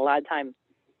 So he spent a lot of time,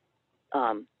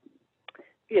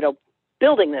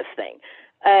 building this thing.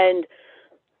 And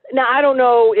Now, I don't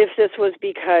know if this was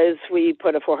because we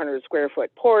put a 400 square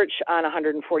foot porch on a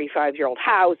 145-year-old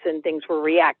house and things were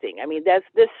reacting. I mean,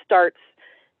 this starts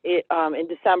in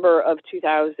December of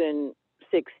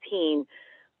 2016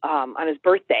 on his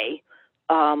birthday.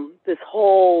 This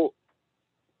whole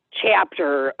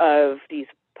chapter of these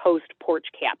post porch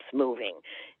caps moving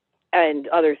and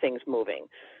other things moving.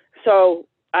 So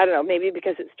I don't know, maybe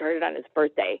because it started on his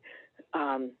birthday.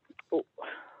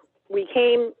 We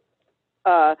came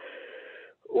back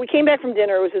from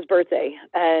dinner. It was his birthday,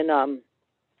 and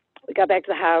we got back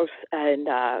to the house, and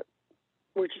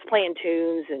we were just playing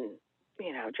tunes and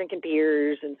drinking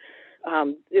beers, and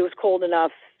it was cold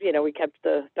enough. We kept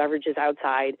the beverages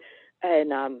outside,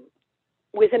 and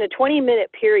within a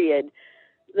 20-minute period,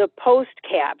 the post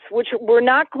caps, which were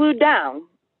not glued down,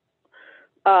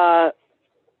 the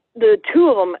two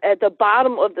of them at the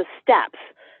bottom of the steps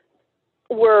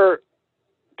were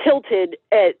tilted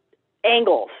at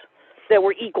angles that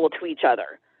were equal to each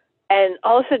other. And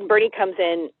all of a sudden Bernie comes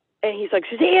in and he's like,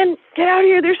 Suzanne, get out of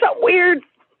here. There's something weird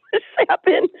that's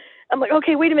happened. I'm like,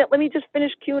 okay, wait a minute. Let me just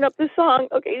finish queuing up this song.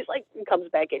 Okay. He's like, he comes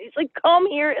back in. He's like, come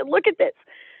here and look at this.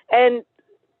 And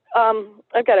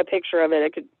I've got a picture of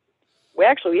it. We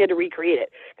had to recreate it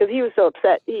because he was so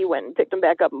upset. He went and picked them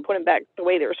back up and put them back the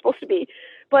way they were supposed to be.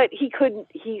 But he couldn't,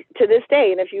 to this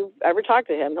day, and if you've ever talked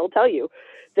to him, he'll tell you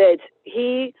that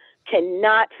he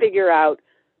cannot figure out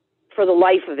for the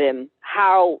life of him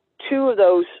how two of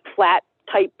those flat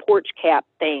type porch cap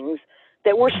things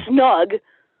that were snug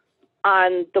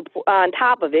on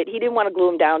top of it, he didn't want to glue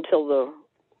them down till the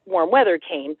warm weather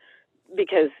came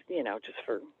because, just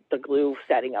for the glue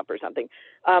setting up or something,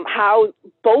 how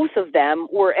both of them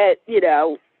were at,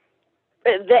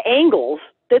 the angles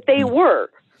that they were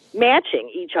matching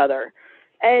each other.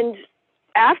 And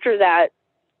after that,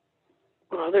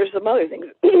 well, there's some other things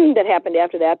that happened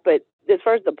after that, but as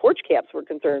far as the porch caps were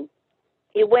concerned,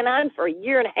 it went on for a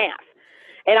year and a half.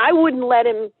 And I wouldn't let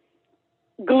him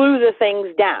glue the things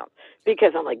down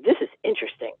because I'm like, this is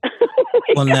interesting.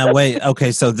 Well, now wait.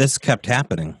 Okay, so this kept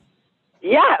happening.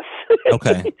 Yes.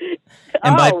 Okay.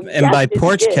 And by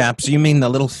porch caps, you mean the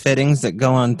little fittings that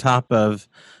go on top of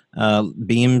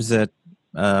beams that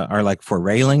are like for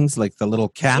railings, like the little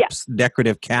caps,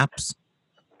 decorative caps?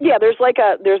 Yeah, there's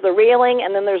the railing,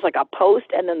 and then there's like a post,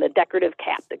 and then the decorative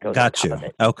cap that goes on top of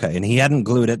it. Okay, and he hadn't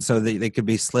glued it so they could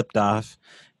be slipped off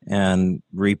and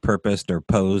repurposed or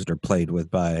posed or played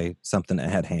with by something that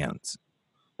had hands.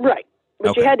 Right,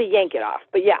 but you had to yank it off.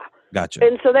 But yeah. Gotcha.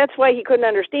 And so that's why he couldn't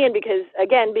understand because,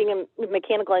 again, being a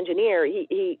mechanical engineer,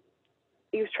 he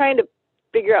was trying to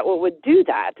figure out what would do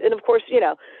that. And, of course,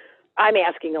 I'm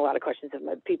asking a lot of questions of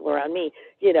my people around me,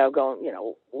 going,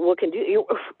 what can do?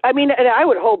 I mean, and I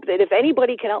would hope that if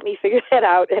anybody can help me figure that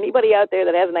out, anybody out there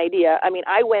that has an idea, I mean,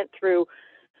 I went through,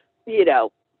 a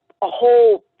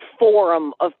whole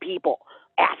forum of people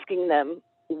asking them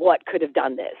what could have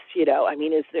done this, I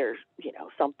mean, is there,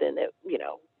 something that,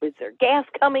 is there gas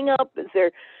coming up? But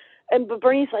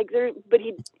Bernie's like,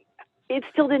 it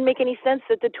still didn't make any sense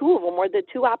that the two of them were the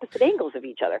two opposite angles of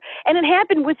each other. And it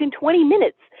happened within 20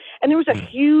 minutes. And there was a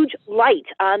huge light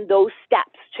on those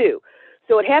steps too.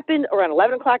 So it happened around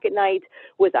 11 o'clock at night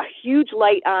with a huge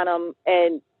light on them.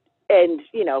 And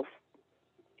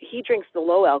he drinks the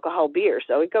low alcohol beer.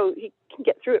 So he can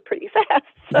get through it pretty fast.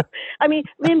 So, I mean,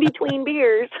 in between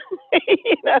beers,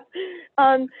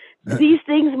 these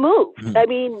things move. I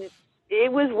mean,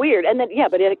 it was weird. And then,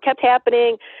 but it kept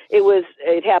happening.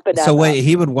 It happened. So wait,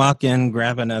 he would walk in,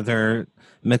 grab another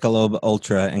Michelob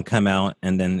Ultra and come out,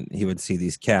 and then he would see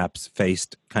these caps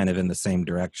faced kind of in the same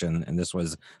direction. And this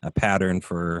was a pattern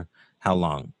for how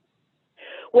long?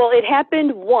 Well, it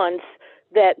happened once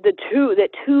that two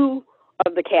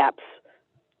of the caps,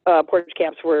 porch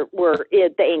caps were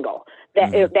at the angle.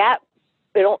 It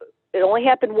only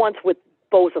happened once with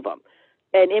both of them.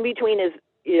 And in between is,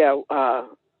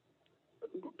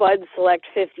 Bud Select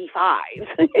 55.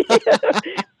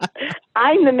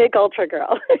 I'm the Mich Ultra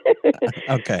girl.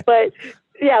 Okay. But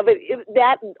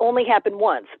that only happened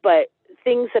once. But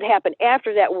things that happened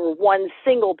after that were one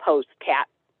single post cap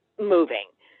moving,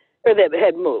 or that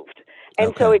had moved.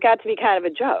 And so it got to be kind of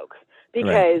a joke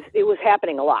because it was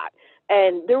happening a lot.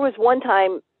 And there was one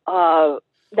time,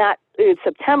 in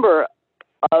September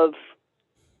of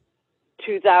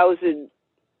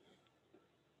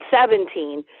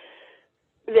 2017,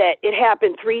 that it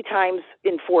happened 3 times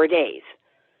in 4 days.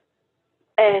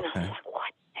 And I was like,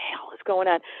 what the hell is going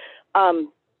on?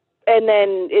 And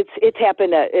then it's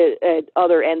happened at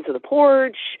other ends of the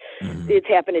porch. Mm-hmm. It's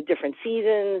happened at different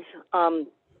seasons.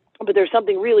 But there's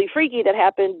something really freaky that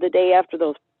happened the day after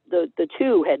the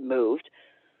two had moved.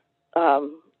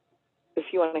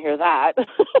 if you want to hear that.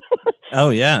 Oh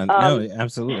yeah, no,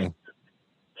 absolutely.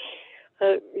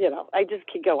 I just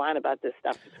could go on about this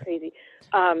stuff. It's crazy.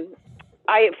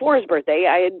 For his birthday,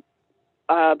 I had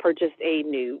purchased a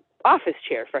new office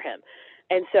chair for him.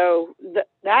 And so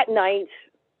that night,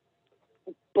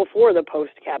 before the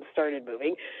post cab started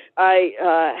moving,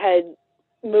 I had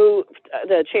moved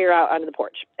the chair out onto the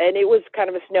porch. And it was kind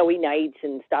of a snowy night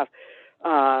and stuff.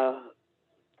 It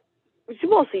was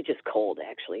mostly just cold,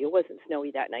 actually. It wasn't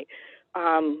snowy that night.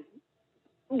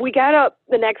 We got up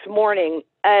the next morning,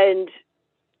 and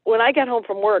when I got home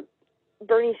from work,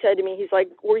 Bernie said to me, he's like,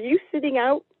 were you sitting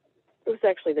out? It was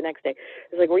actually the next day.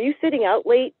 He's like, were you sitting out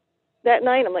late that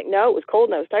night? I'm like, no, it was cold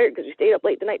and I was tired because we stayed up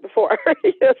late the night before.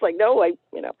 It's like, no, I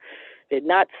did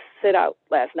not sit out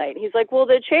last night. He's like, well,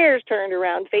 the chair's turned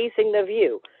around facing the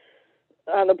view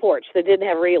on the porch that didn't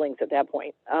have railings at that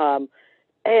point. And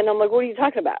I'm like, what are you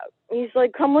talking about? And he's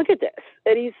like, come look at this.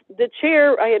 And the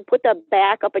chair, I had put the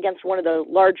back up against one of the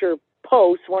larger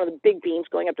posts, one of the big beams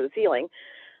going up to the ceiling.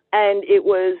 And it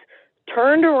was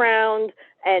turned around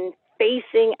and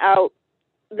facing out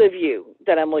the view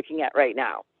that I'm looking at right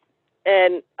now.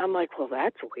 And I'm like, well,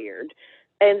 that's weird.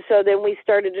 And so then we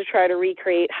started to try to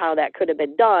recreate how that could have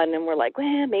been done. And we're like,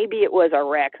 well, maybe it was a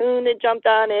raccoon that jumped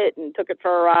on it and took it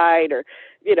for a ride, or,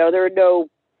 there were no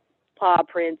paw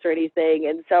prints or anything.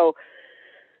 And so,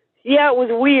 yeah, it was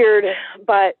weird,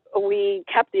 but we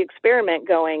kept the experiment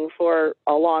going for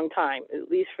a long time,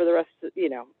 at least for the rest of,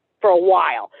 for a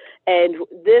while. And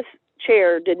this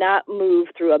chair did not move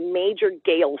through a major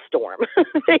gale storm.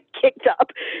 It kicked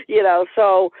up,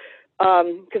 so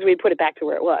because we put it back to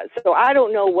where it was. So I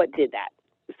don't know what did that.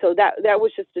 So that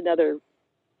was just another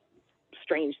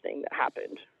strange thing that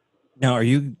happened. Now, are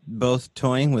you both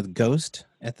toying with Ghost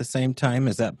at the same time?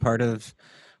 Is that part of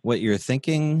what you're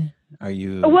thinking? Are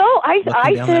you? Well, I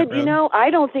said, I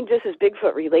don't think this is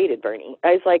Bigfoot related, Bernie.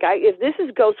 I was like, if this is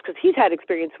Ghost, because he's had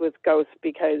experience with ghosts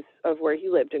because of where he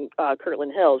lived in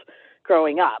Kirtland Hills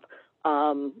growing up.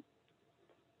 And,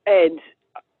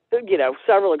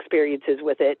 several experiences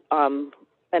with it,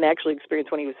 and actually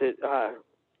experienced when he was at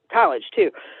college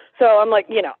too. So I'm like,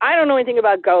 I don't know anything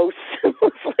about ghosts.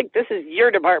 It's like, this is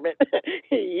your department.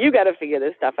 You got to figure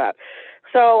this stuff out.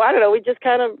 So I don't know. We just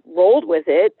kind of rolled with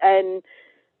it. And,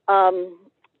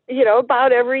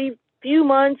 about every few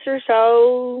months or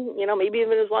so, maybe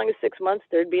even as long as 6 months,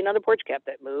 there'd be another porch cap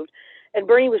that moved. And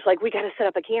Bernie was like, we got to set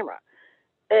up a camera.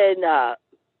 And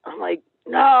I'm like,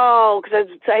 no, because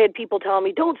I had people telling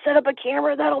me, don't set up a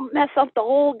camera. That'll mess up the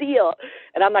whole deal.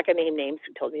 And I'm not going to name names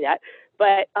who told me that.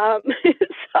 But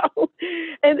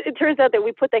and it turns out that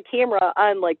we put that camera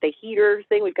on like the heater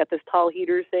thing. We've got this tall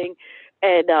heater thing.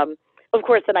 And of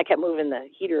course, then I kept moving the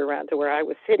heater around to where I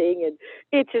was sitting, and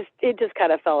it just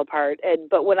kind of fell apart.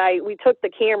 But when we took the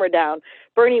camera down,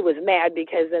 Bernie was mad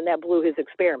because then that blew his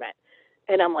experiment.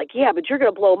 And I'm like, yeah, but you're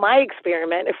going to blow my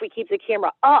experiment if we keep the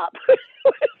camera up.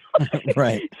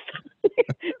 Right.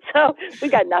 So we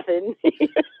got nothing.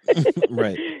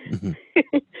 Right.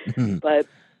 But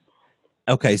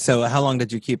okay, so how long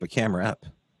did you keep a camera up?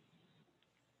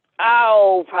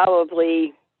 Oh,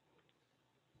 probably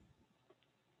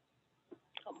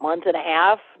a month and a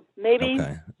half, maybe.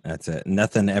 Okay, that's it.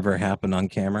 Nothing ever happened on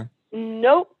camera?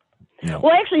 Nope. No.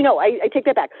 Well, actually, no, I take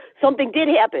that back. Something did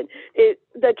happen.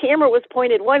 The camera was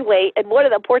pointed one way, and one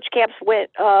of the porch caps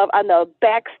went on the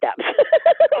back steps.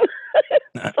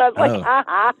 So I was like, ha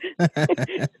ha.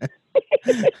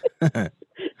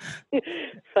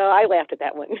 So I laughed at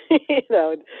that one. He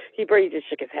just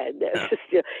shook his head.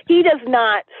 He does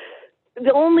not.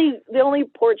 The only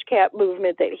porch cap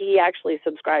movement that he actually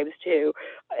subscribes to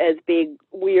as being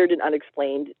weird and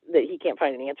unexplained that he can't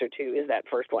find an answer to is that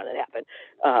first one that happened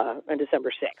on December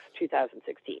 6th,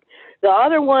 2016. The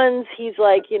other ones, he's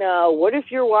like, what if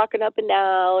you're walking up and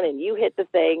down and you hit the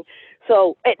thing?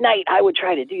 So at night I would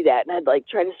try to do that, and I'd like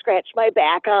try to scratch my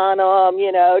back on them,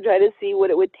 try to see what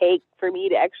it would take for me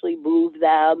to actually move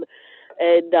them.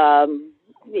 And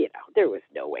there was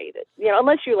no way that,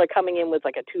 unless you're like coming in with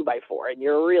like a 2x4 and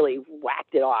you're really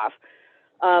whacked it off.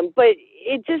 But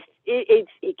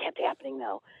it kept happening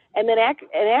though. And then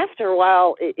after a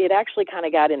while, it actually kind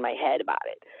of got in my head about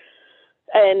it.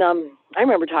 And I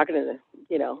remember talking to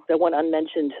the one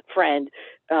unmentioned friend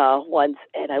once,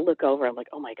 and I look over, I'm like,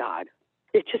 oh my God,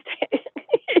 it just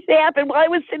it happened while I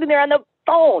was sitting there on the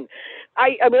phone.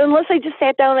 I mean, unless I just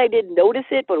sat down and I didn't notice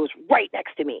it, but it was right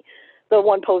next to me. The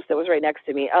one post that was right next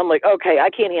to me. I'm like, okay, I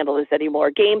can't handle this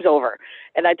anymore. Game's over.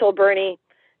 And I told Bernie,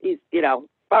 all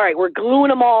right, we're gluing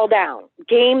them all down.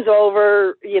 Game's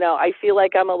over. I feel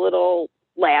like I'm a little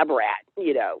lab rat,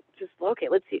 just, okay,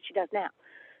 let's see what she does now.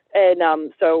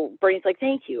 And so Bernie's like,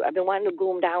 thank you. I've been wanting to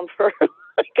glue them down for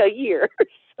like a year.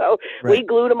 So we Right.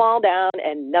 glued them all down,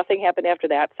 and nothing happened after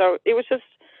that. So it was just,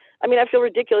 I mean, I feel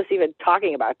ridiculous even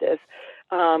talking about this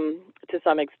to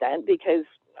some extent because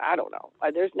I don't know.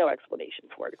 There's no explanation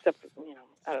for it except, I don't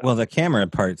know. Well, the camera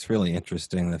part's really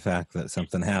interesting. The fact that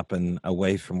something happened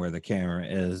away from where the camera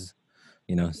is,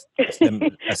 a I love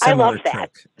similar that.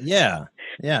 trick. Yeah.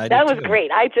 Yeah, I do That was too.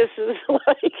 great. I just was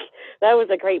like, that was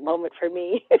a great moment for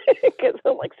me because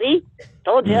I'm like, see,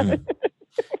 told you. Mhm.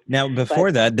 Now, But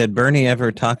before that, did Bernie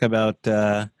ever talk about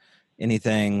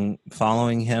anything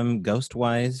following him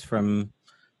ghost-wise from,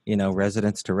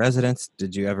 residence to residence?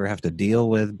 Did you ever have to deal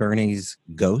with Bernie's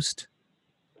ghost?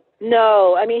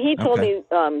 no, I mean, he told Okay.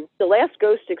 me the last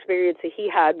ghost experience that he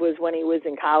had was when he was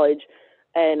in college,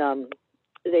 and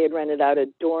they had rented out a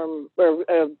dorm or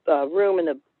a room in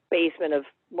the basement of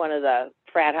one of the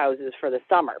frat houses for the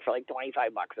summer for like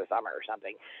 $25 a summer or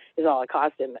something is all it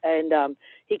cost him. And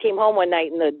he came home one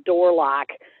night and the door lock.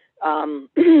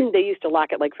 They used to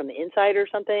lock it like from the inside or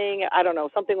something. I don't know.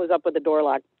 Something was up with the door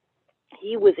lock.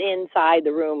 He was inside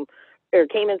the room or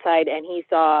came inside and he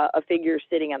saw a figure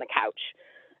sitting on the couch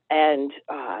and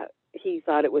he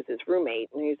thought it was his roommate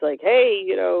and he's like, hey,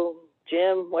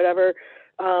 Jim, whatever,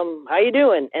 how you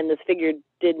doing? And this figure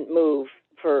didn't move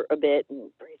for a bit and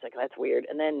he's like, that's weird.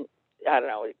 And then I don't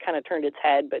know, it kind of turned its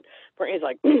head, but Bernie's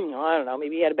like, well, I don't know,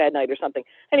 maybe he had a bad night or something.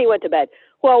 And he went to bed.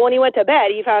 Well, when he went to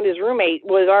bed, he found his roommate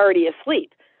was already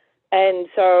asleep. And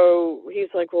so he's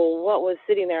like, well, what was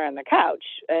sitting there on the couch?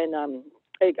 And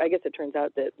I guess it turns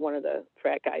out that one of the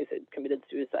frat guys had committed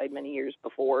suicide many years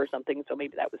before or something, so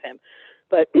maybe that was him.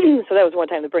 But so that was one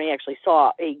time that Bernie actually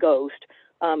saw a ghost.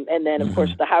 And then, of course,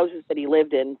 Hmm. the houses that he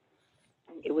lived in,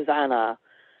 it was on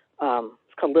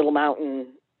it's called Little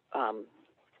Mountain um,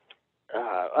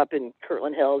 up in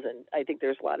Kirtland Hills, and I think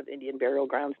there's a lot of Indian burial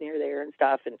grounds near there and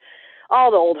stuff. And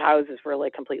all the old houses were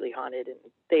like completely haunted, and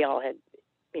they all had,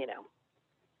 you know,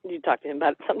 you talk to him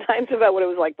about it sometimes about what it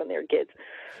was like when they were kids.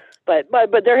 But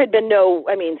there had been no.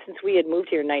 I mean, since we had moved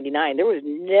here in '99, there was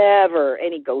never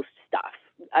any ghost stuff.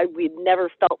 We'd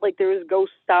never felt like there was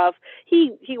ghost stuff.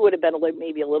 He would have been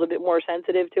maybe a little bit more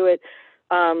sensitive to it,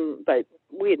 but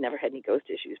we had never had any ghost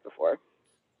issues before.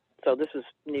 So this was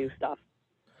new stuff.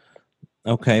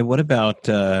 Okay. What about,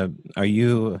 are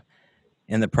you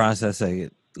in the process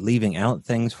of leaving out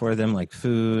things for them like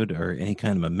food or any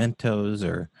kind of mementos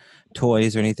or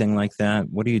toys or anything like that?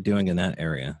 What are you doing in that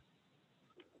area?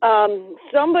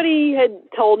 Somebody had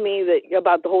told me that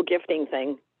about the whole gifting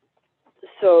thing.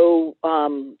 So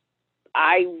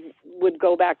I would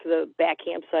go back to the back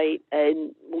campsite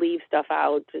and leave stuff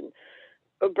out. And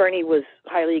Bernie was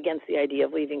highly against the idea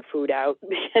of leaving food out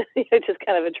because it just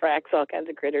kind of attracts all kinds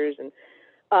of critters. And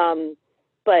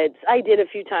but I did a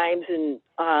few times, and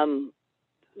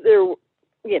there,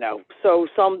 so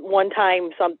one time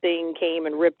something came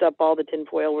and ripped up all the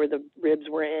tinfoil where the ribs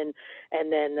were in,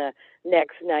 and then the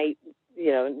next night,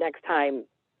 next time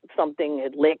something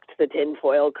had licked the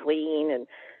tinfoil clean,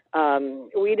 and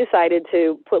we decided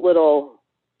to put little.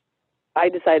 I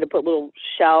decided to put little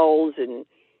shells and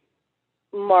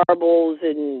marbles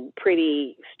and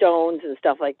pretty stones and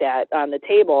stuff like that on the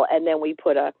table, and then we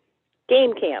put a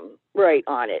game cam right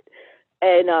on it.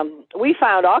 And we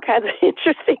found all kinds of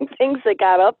interesting things that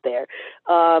got up there,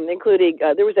 including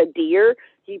there was a deer.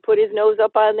 He put his nose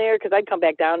up on there because I'd come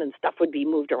back down and stuff would be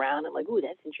moved around. I'm like, ooh,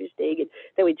 that's interesting. And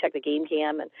then we'd check the game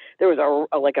cam, and there was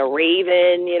like a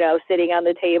raven, sitting on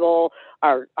the table.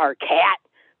 Our cat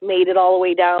made it all the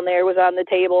way down there, was on the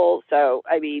table. So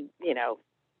I mean,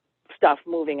 stuff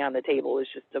moving on the table is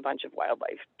just a bunch of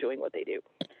wildlife doing what they do.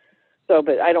 So,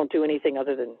 but I don't do anything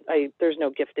other than there's no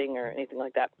gifting or anything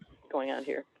like that going on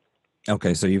here.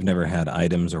 Okay. So you've never had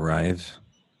items arrive?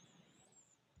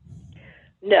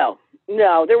 No.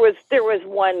 There was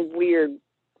one weird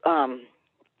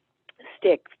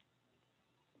stick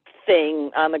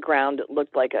thing on the ground that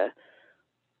looked like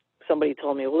somebody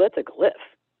told me, well, that's a glyph.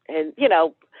 And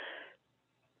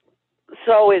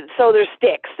so there's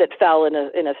sticks that fell in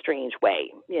a strange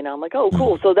way. I'm like, oh,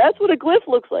 cool. So that's what a glyph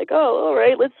looks like. Oh, all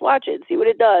right, let's watch it and see what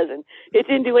it does. And it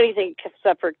didn't do anything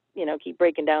except for keep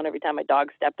breaking down every time my dog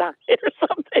stepped on it or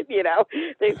something.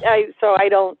 So I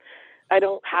don't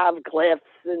have glyphs,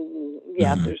 and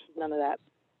Mhm. there's none of that.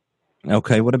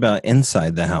 Okay. What about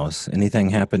inside the house? Anything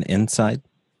happen inside?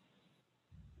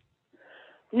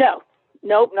 No,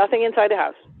 nope, nothing inside the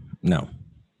house. No.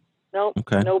 Nope,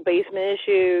 Okay. no basement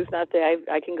issues. Nothing.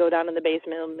 I can go down in the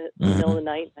basement in the middle of the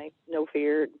night. No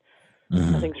fear.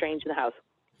 Hmm. Nothing strange in the house.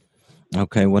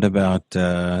 Okay. What about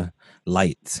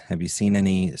lights? Have you seen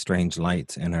any strange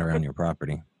lights in or around your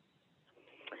property?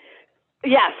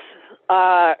 Yes.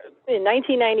 In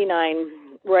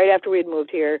 1999, right after we had moved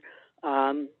here,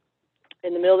 in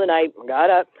the middle of the night, got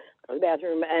up, go to the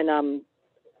bathroom, and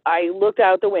I looked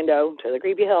out the window to the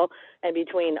creepy hill, and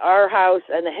between our house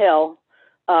and the hill,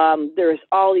 there's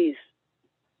all these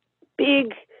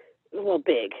big, well,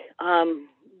 big,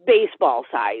 baseball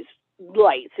size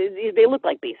lights. They look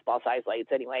like baseball size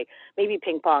lights anyway. Maybe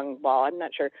ping pong ball. I'm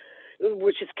not sure.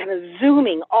 Which is kind of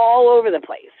zooming all over the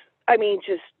place. I mean,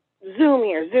 just zoom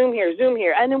here, zoom here, zoom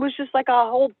here, and it was just like a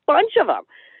whole bunch of them.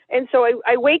 And so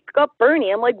I wake up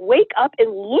Bernie. I'm like, wake up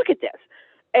and look at this.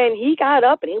 And he got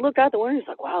up and he looked out the window. He's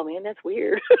like, wow, man, that's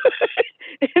weird.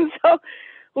 And so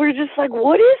we're just like,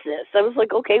 what is this? I was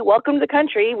like, okay, welcome to the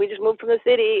country. We just moved from the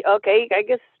city. Okay, I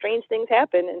guess strange things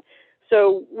happen. And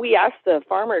so we asked the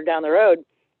farmer down the road,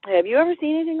 have you ever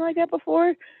seen anything like that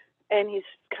before? And he's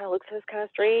kind of looks at us kind of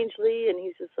strangely, and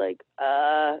he's just like,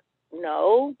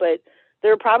 no, but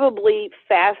they're probably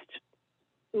fast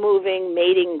moving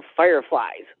mating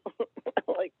fireflies.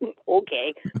 Like,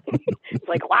 okay. It's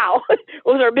like, wow,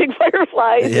 those are big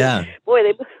fireflies. Yeah. And boy,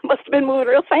 they must have been moving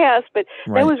real fast, but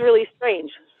Right. that was really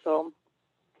strange. So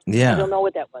Yeah. I don't know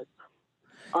what that was.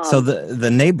 So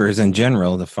the neighbors in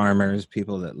general, the farmers,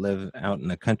 people that live out in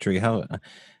the country, how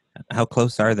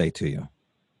close are they to you?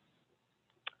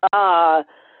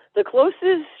 The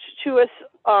closest to us,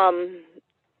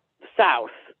 south,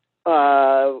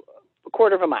 a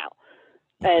quarter of a mile.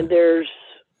 And there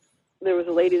was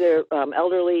a lady there,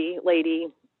 elderly lady.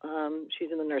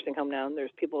 She's in the nursing home now, and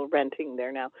there's people renting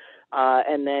there now.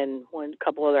 And then a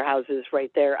couple other houses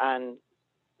right there on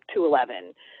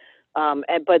 211.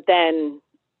 But then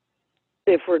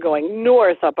if we're going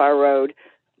north up our road,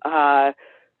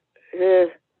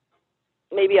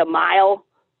 maybe a mile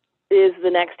is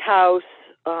the next house.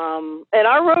 And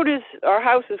our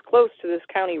house is close to this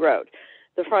county road.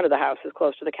 The front of the house is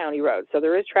close to the county road. So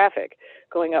there is traffic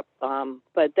going up.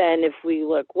 But then if we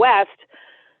look west,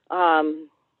 a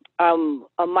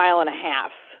mile and a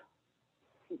half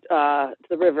to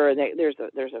the river, and there's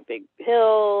a big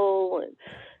hill, and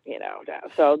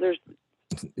so there's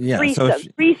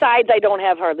three sides. I don't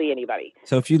have hardly anybody.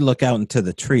 So if you look out into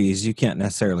the trees, you can't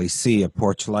necessarily see a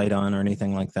porch light on or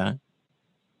anything like that?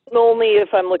 Only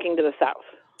if I'm looking to the south.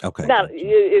 Okay. Not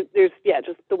there's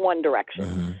just the one direction.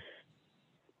 Mm-hmm.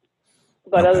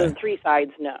 But other than three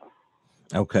sides, no.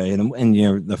 Okay,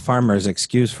 and the farmer's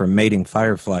excuse for mating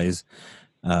fireflies,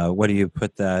 what do you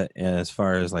put that as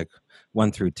far as like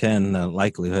 1 through 10, the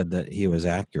likelihood that he was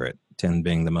accurate, 10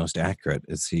 being the most accurate?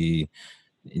 Do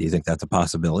you think that's a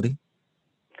possibility?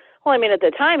 Well, I mean, at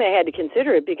the time I had to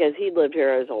consider it because he lived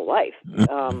here his whole life,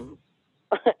 and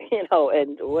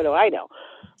what do I know?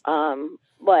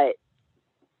 But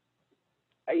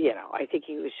I think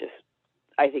he was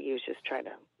just trying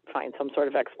to find some sort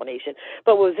of explanation.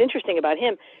 But what was interesting about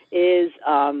him is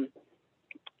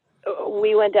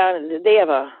we went down, and they have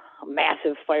a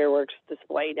massive fireworks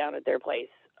display down at their place,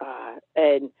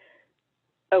 and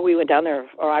we went down there,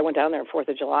 or I went down there on 4th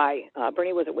of July.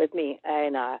 Bernie wasn't with me,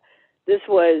 and this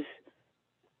was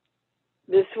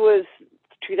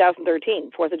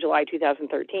 2013, 4th of July,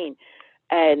 2013.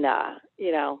 And,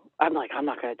 I'm like, I'm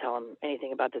not going to tell him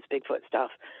anything about this Bigfoot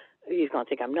stuff. He's going to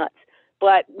think I'm nuts.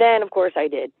 But then, of course, I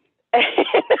did. And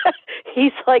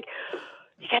he's like,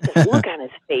 he got this look on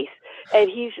his face. And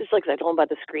he's just like, I told him about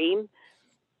the scream.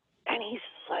 And he's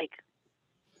like,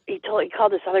 he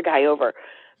called this other guy over.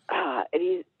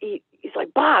 And he's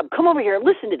like, Bob, come over here and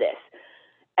listen to this.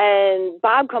 And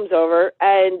Bob comes over,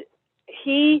 and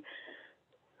the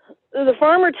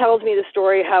farmer tells me the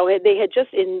story how they had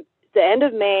just in the end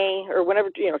of May, or whenever,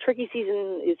 turkey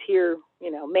season is here,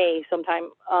 May sometime,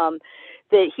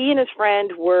 that he and his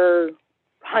friend were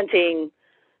hunting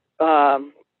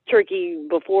turkey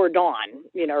before dawn,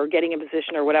 or getting in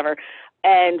position or whatever.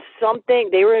 And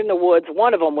they were in the woods.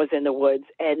 One of them was in the woods,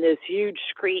 and this huge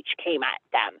screech came at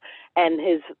them. And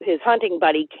his hunting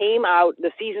buddy came out,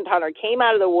 the seasoned hunter came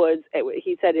out of the woods.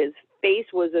 He said his face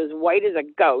was as white as a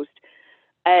ghost,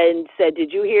 and said,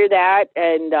 did you hear that?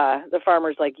 And the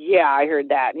farmer's like, yeah, I heard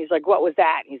that. And he's like, what was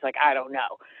that? And he's like, I don't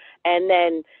know. And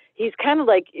then he's kind of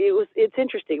like, it's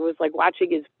interesting. It was like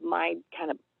watching his mind kind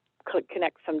of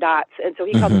connect some dots. And so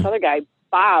he called this other guy,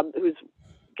 Bob, who's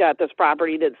got this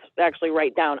property that's actually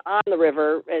right down on the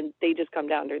river, and they just come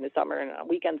down during the summer and on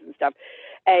weekends and stuff.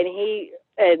 And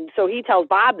so he tells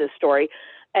Bob this story.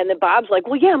 And then Bob's like,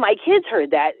 well, yeah, my kids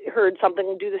heard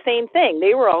something do the same thing.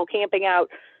 They were all camping out,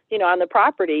 on the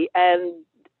property, and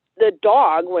the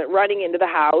dog went running into the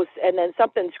house, and then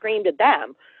something screamed at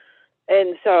them.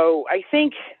 And so I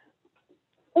think,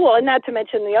 and not to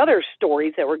mention the other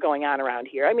stories that were going on around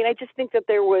here. I mean, I just think that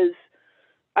there was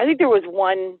I think there was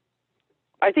one.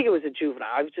 I think it was a juvenile.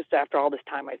 I was just after all this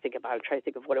time, I think about it, try to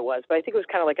think of what it was, but I think it was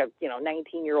kind of like a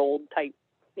 19-year-old type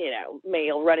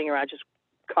male running around just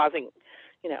causing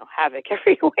havoc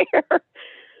everywhere.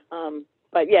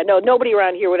 But yeah, no, nobody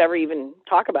around here would ever even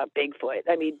talk about Bigfoot.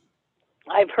 I mean,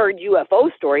 I've heard UFO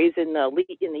stories in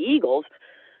the Eagles.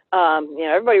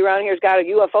 Everybody around here's got a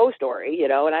UFO story,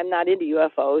 and I'm not into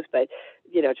UFOs, but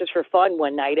just for fun,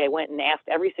 one night I went and asked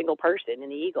every single person in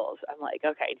the Eagles. I'm like,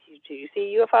 okay, do you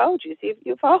see a UFO? Do you see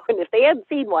a UFO? And if they hadn't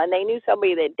seen one, they knew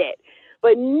somebody that did.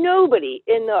 But nobody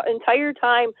in the entire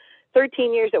time,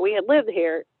 13 years that we had lived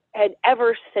here, had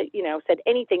ever said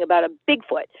anything about a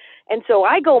Bigfoot. And so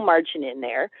I go marching in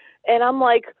there, and I'm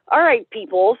like, all right,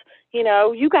 peoples,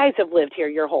 you guys have lived here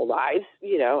your whole lives.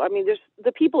 I mean, there's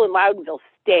the people in Loudonville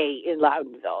stay in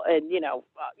Loudonville, and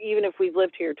even if we've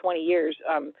lived here 20 years,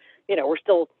 we're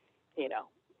still,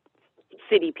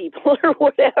 city people or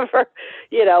whatever,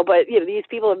 but these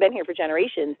people have been here for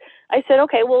generations. I said,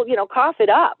 okay, well, cough it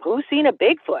up. Who's seen a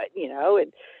Bigfoot?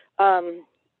 And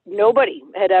nobody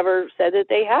had ever said that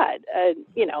they had.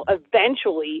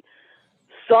 Eventually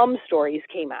some stories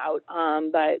came out,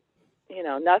 but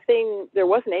nothing. There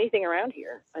wasn't anything around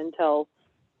here until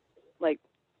like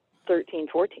 13,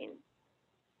 14.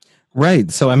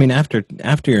 Right. So, I mean, after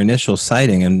your initial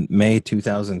sighting in May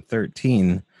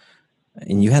 2013,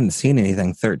 and you hadn't seen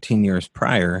anything 13 years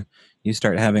prior, you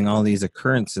start having all these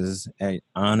occurrences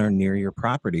on or near your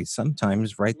property,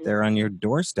 sometimes right there on your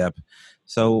doorstep.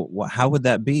 So how would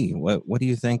that be? What do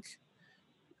you think?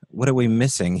 What are we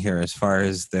missing here as far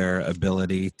as their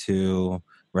ability to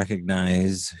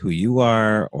recognize who you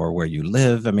are or where you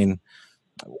live? I mean,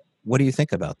 what do you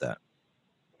think about that?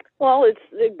 Well, it's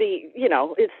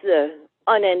it's the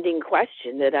unending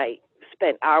question that I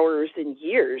spent hours and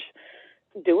years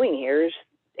doing here, is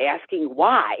asking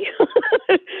why.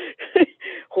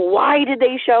 Why did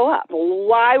they show up?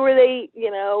 Why were they,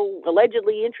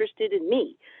 allegedly interested in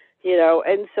me?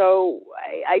 And so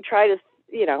I try to,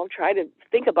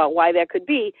 think about why that could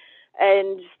be.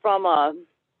 And from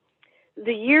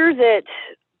the year that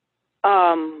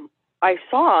I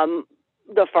saw him,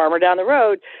 the farmer down the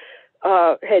road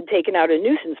had taken out a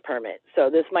nuisance permit. So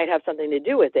this might have something to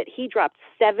do with it. He dropped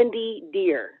 70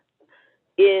 deer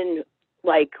in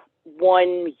like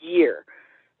 1 year.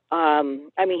 I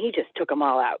mean, he just took them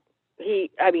all out.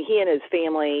 He and his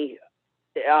family,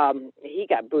 he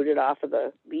got booted off of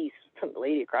the lease from the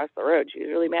lady across the road. She was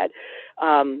really mad.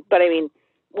 But I mean,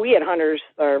 we had hunters,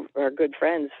 our good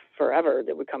friends forever,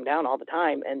 that would come down all the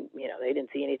time, and they didn't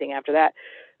see anything after that.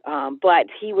 But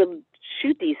he would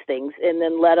shoot these things and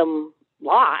then let them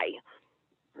lie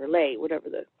or lay, whatever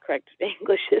the correct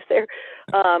English is there.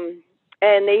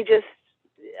 And they just,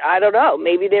 I don't know,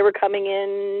 maybe they were coming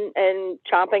in and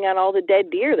chomping on all the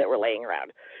dead deer that were laying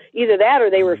around. Either that or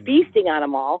they were feasting on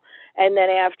them all. And then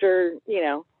after,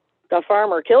 the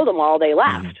farmer killed them all, they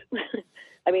left.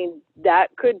 I mean, that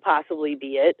could possibly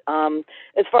be it.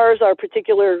 As far as our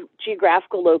particular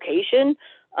geographical location,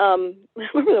 I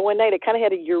remember the one night I kind of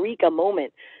had a eureka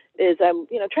moment. Is I'm,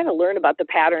 trying to learn about the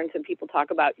patterns, and people talk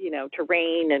about,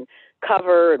 terrain and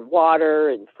cover and water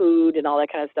and food and all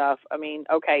that kind of stuff. I mean,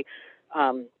 okay,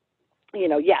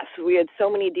 yes, we had so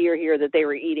many deer here that they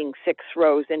were eating 6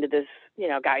 rows into this,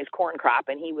 guy's corn crop,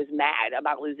 and he was mad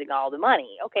about losing all the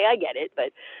money. Okay, I get it,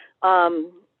 but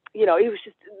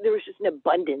there was just an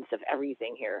abundance of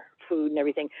everything here, food and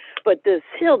everything. But this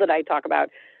hill that I talk about,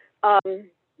 I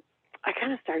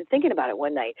kind of started thinking about it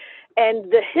one night, and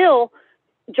the hill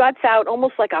juts out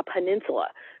almost like a peninsula,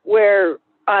 where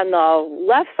on the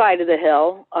left side of the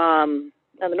hill, on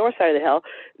the north side of the hill,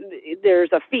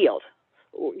 there's a field,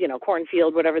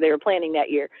 cornfield, whatever they were planting that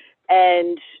year.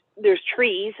 And there's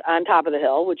trees on top of the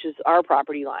hill, which is our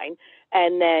property line.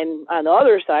 And then on the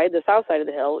other side, the south side of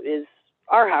the hill, is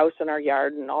our house and our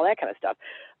yard and all that kind of stuff.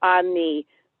 On the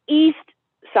east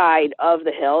side of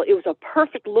the hill, it was a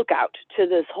perfect lookout to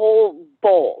this whole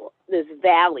bowl, this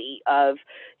valley of,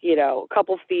 a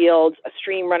couple fields, a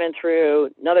stream running through,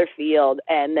 another field,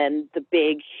 and then the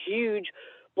big, huge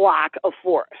block of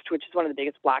forest, which is one of the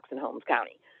biggest blocks in Holmes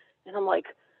County. And I'm like,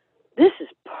 this is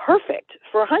perfect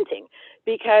for hunting,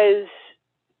 because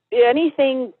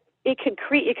anything it could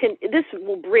create, this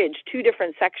will bridge 2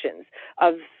 different sections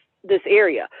of this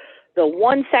area. The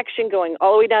one section going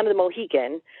all the way down to the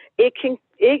Mohican, if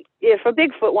a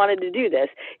Bigfoot wanted to do this,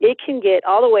 it can get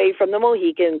all the way from the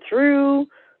Mohican through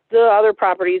the other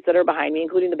properties that are behind me,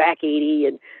 including the back 80,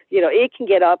 and it can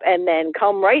get up and then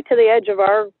come right to the edge of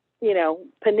our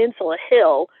peninsula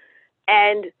hill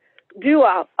and do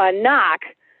a knock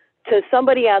to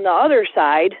somebody on the other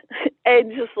side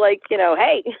and just like,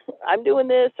 hey, I'm doing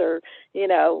this, or,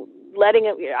 letting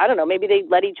it, I don't know, maybe they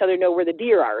let each other know where the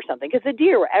deer are or something, because the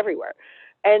deer were everywhere.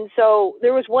 And so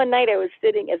there was one night I was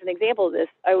sitting, as an example of this,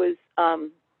 I was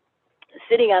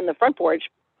sitting on the front porch,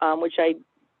 which I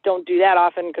don't do that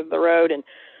often because of the road. And,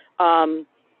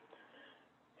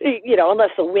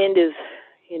 unless the wind is,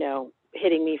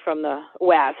 hitting me from the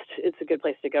west, it's a good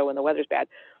place to go when the weather's bad.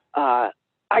 I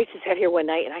just sat here one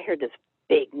night and I heard this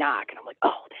big knock, and I'm like,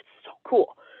 oh, that's so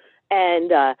cool.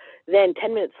 And then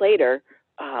 10 minutes later,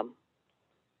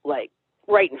 like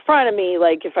right in front of me,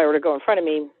 like if I were to go in front of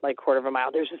me, like quarter of a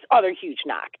mile, there's this other huge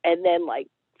knock. And then like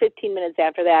 15 minutes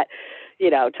after that,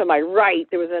 to my right,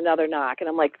 there was another knock. And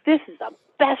I'm like, this is the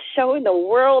best show in the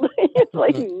world. It's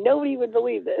like, nobody would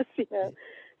believe this,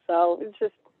 So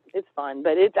it's fun.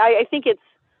 But I think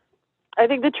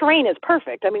the terrain is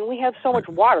perfect. I mean, we have so much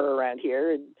water around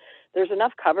here, and there's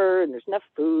enough cover, and there's enough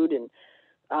food, and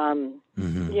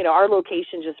our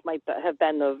location just might have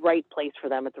been the right place for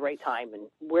them at the right time. And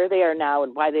where they are now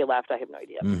and why they left, I have no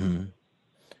idea. Mm-hmm.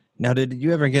 Now, did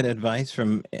you ever get advice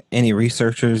from any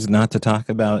researchers not to talk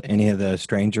about any of the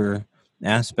stranger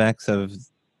aspects of,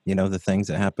 the things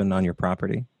that happened on your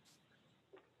property?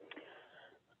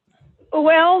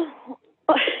 Well,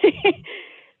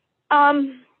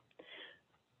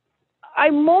 I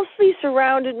mostly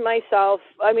surrounded myself.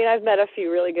 I mean, I've met a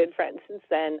few really good friends since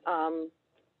then.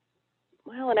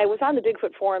 And I was on the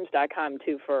BigfootForums.com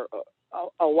too for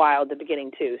a while at the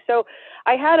beginning too. So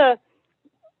I kind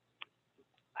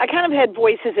of had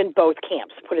voices in both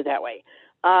camps, put it that way.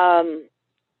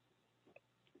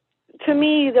 To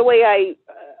me, the way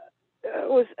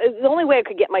the only way I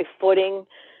could get my footing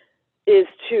is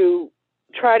to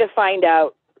try to find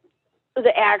out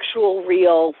the actual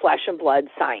real flesh and blood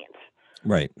science.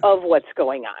 Right. Of what's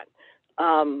going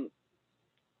on.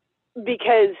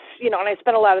 Because, and I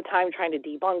spent a lot of time trying to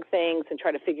debunk things and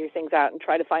try to figure things out and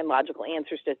try to find logical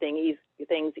answers to things,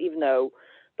 even though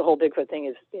the whole Bigfoot thing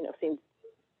is, seems,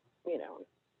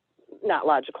 not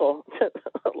logical to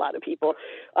a lot of people.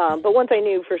 But once I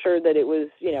knew for sure that it was,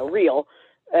 real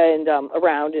and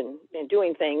around and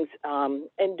doing things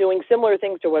and doing similar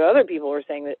things to what other people were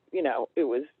saying that, it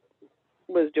was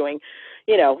doing,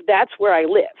 that's where I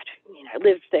lived. I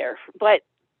lived there. But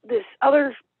this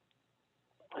other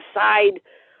side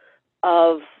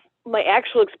of my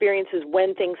actual experiences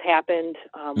when things happened,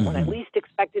 when I least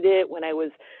expected it, when I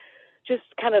was just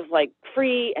kind of like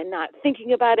free and not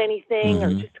thinking about anything, or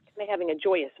just kind of having a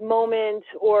joyous moment,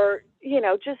 or,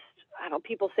 just, I don't know,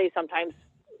 people say sometimes,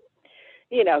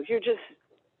 you're just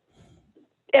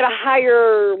at a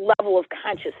higher level of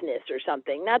consciousness or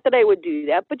something. Not that I would do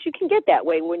that, but you can get that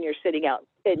way when you're sitting out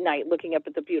at night looking up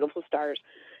at the beautiful stars,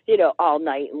 all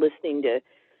night, and listening to,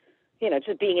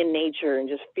 just being in nature and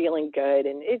just feeling good.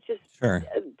 And it's just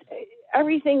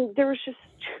everything. There was just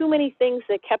too many things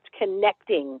that kept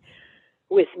connecting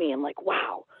with me. I'm like,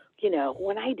 wow,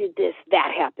 when I did this,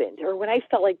 that happened, or when I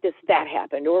felt like this, that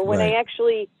happened, or when I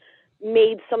actually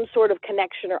made some sort of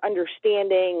connection or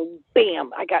understanding,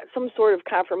 bam, I got some sort of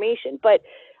confirmation. But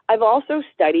I've also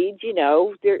studied,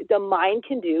 the mind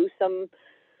can do some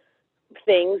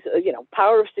things,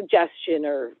 power of suggestion,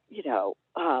 or,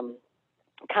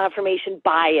 confirmation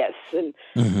bias. And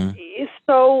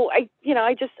so I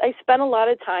spent a lot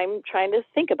of time trying to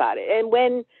think about it. And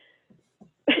when,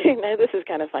 this is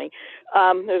kind of funny.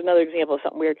 There's another example of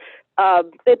something weird. At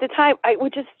the time, I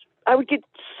would get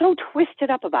so twisted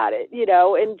up about it,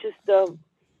 and just the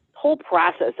whole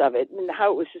process of it and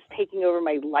how it was just taking over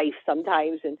my life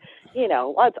sometimes. And,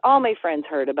 that's all my friends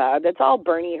heard about. That's all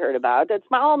Bernie heard about. That's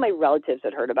all my relatives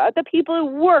had heard about. The people who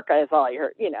work, that's all I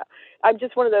heard, I'm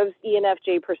just one of those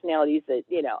ENFJ personalities that,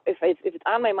 if it's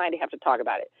on my mind, I have to talk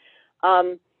about it.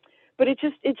 But it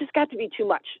just got to be too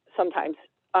much sometimes.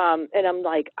 And I'm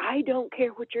like, I don't care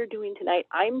what you're doing tonight.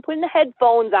 I'm putting the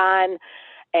headphones on,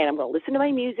 and I'm going to listen to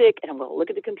my music, and I'm going to look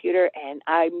at the computer, and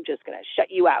I'm just going to shut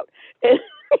you out. And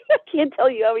I can't tell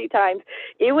you how many times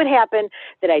it would happen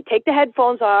that I'd take the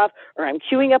headphones off, or I'm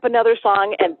queuing up another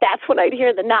song, and that's when I'd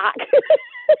hear the knock.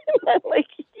 Like,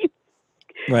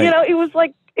 it was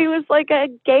like a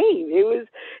game.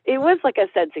 It was like a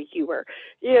sense of humor,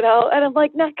 and I'm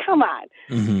like, no, come on,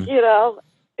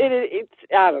 it's,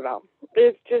 I don't know.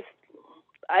 It's just,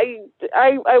 I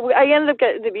ended up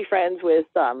getting to be friends with,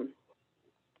 Tom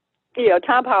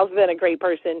Powell's been a great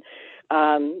person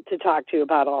to talk to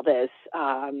about all this.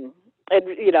 And,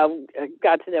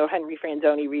 got to know Henry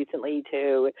Franzoni recently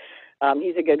too.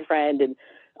 He's a good friend. And,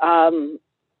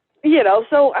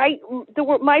 so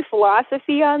my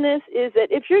philosophy on this is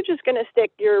that if you're just going to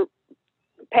stick your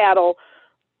paddle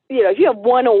if you have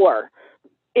one oar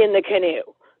in the canoe,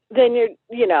 then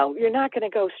you're not going to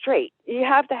go straight. You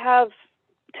have to have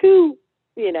two,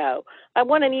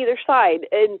 one on either side.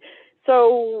 And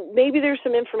so maybe there's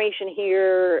some information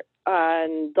here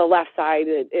on the left side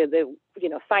that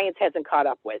science hasn't caught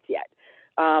up with yet.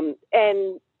 And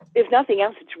if nothing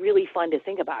else, it's really fun to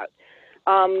think about.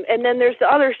 And then there's the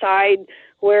other side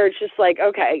where it's just like,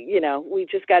 okay, we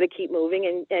just got to keep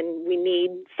moving, and we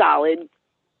need solid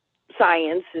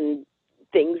science and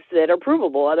things that are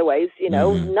provable. Otherwise,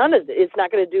 none of it's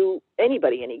not going to do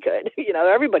anybody any good.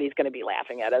 Everybody's going to be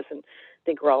laughing at us and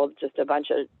think we're all just a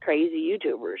bunch of crazy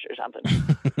YouTubers or something.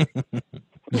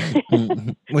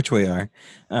 Which we are.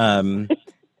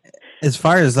 As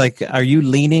far as are you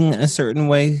leaning a certain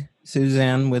way,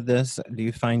 Suzanne, with this? Do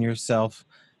you find yourself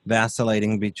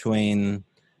vacillating between,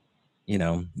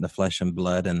 the flesh and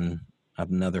blood and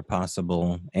another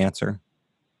possible answer?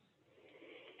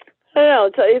 I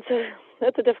don't know.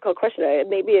 That's a difficult question.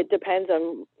 Maybe it depends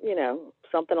on,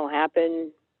 something will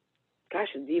happen. Gosh,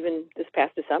 even this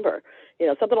past December,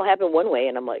 something will happen one way,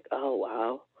 and I'm like, oh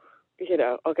wow,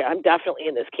 okay, I'm definitely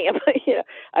in this camp.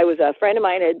 I was a friend of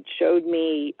mine had showed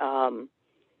me.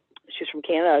 She's from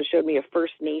Canada. Showed me a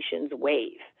First Nations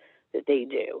wave that they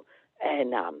do,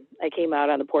 and I came out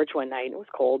on the porch one night, and it was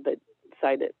cold, but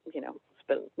decided, spend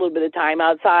a little bit of time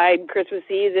outside, Christmas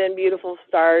season, beautiful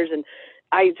stars, and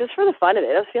I just for the fun of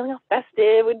it, I was feeling all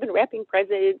festive. We'd been wrapping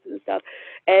presents and stuff,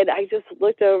 and I just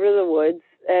looked over the woods,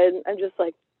 and I'm just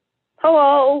like,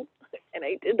 hello, and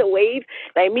I did the wave,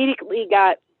 and I immediately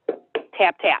got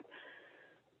tap tap,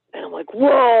 and I'm like,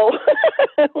 whoa,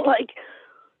 I'm like,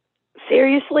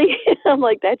 seriously? I'm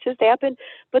like, that just happened?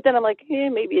 But then I'm like,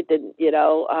 maybe it didn't,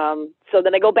 so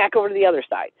then I go back over to the other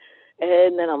side,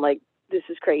 and then I'm like, this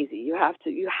is crazy. You have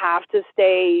to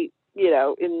stay,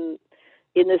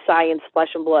 in the science, flesh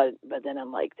and blood. But then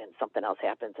I'm like, then something else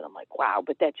happens, and I'm like, wow,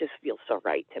 but that just feels so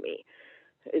right to me.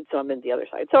 And so I'm in the other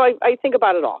side. So I think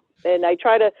about it all, and I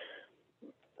try to,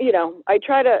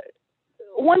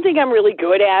 one thing I'm really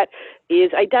good at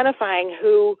is identifying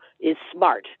who is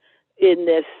smart in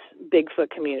this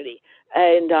Bigfoot community,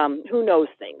 and who knows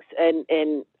things.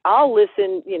 And I'll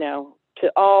listen,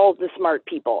 to all the smart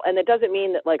people. And it doesn't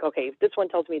mean that, like, okay, if this one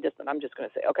tells me this, then I'm just going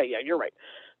to say, okay, yeah, you're right.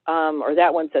 Or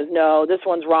that one says, no, this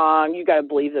one's wrong. You got to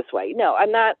believe this way. No,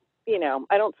 I'm not,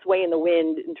 I don't sway in the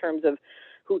wind in terms of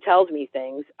who tells me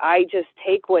things. I just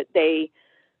take what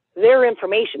their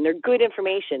information, their good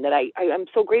information that I'm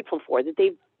so grateful for, that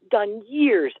they've done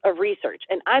years of research,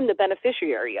 and I'm the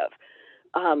beneficiary of.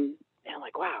 And I'm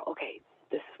like, wow, okay,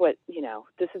 this is what,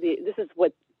 this is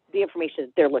what the information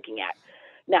that they're looking at.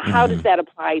 Now, how does that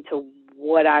apply to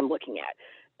what I'm looking at?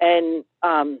 And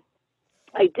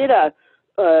I did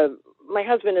my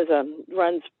husband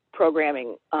runs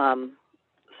programming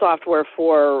software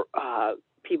for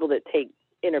people that take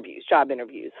job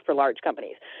interviews for large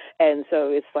companies. And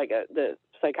so it's like the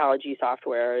psychology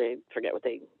software, I forget what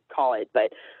they call it,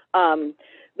 but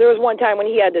there was one time when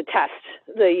he had to test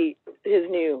his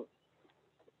new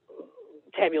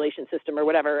tabulation system or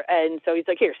whatever, and so he's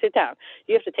like, here, sit down,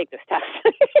 you have to take this test.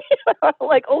 I'm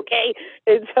like, okay.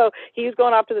 And so he's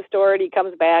going off to the store, and he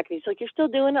comes back, and he's like, you're still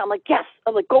doing it? I'm like, yes.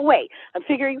 I'm like, go away, I'm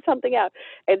figuring something out.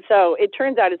 And so it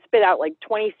turns out it spit out like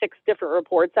 26 different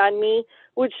reports on me,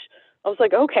 which I was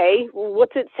like, okay, well,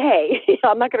 what's it say?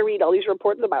 I'm not going to read all these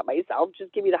reports about myself,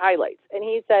 just give me the highlights. And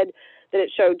he said that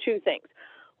it showed two things.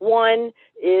 One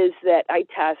is that I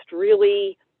test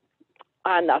really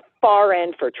on the far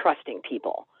end for trusting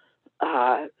people.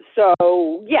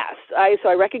 So yes,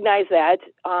 I recognize that,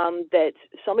 that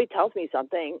somebody tells me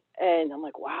something, and I'm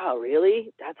like, wow,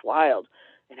 really? That's wild.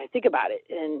 And I think about it,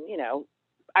 and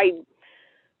I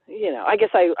guess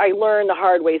I learn the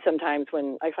hard way sometimes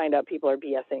when I find out people are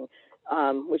BSing,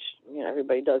 which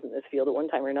everybody does in this field at one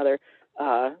time or another.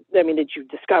 That you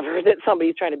discover that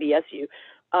somebody's trying to BS you.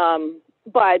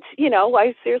 But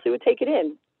I seriously would take it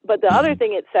in. But the other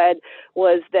thing it said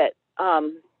was that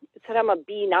it said I'm a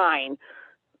B9,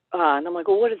 and I'm like,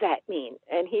 well, what does that mean?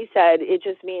 And he said it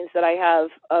just means that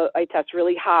I test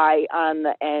really high on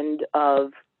the end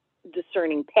of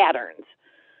discerning patterns.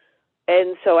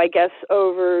 And so I guess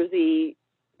over the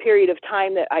period of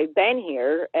time that I've been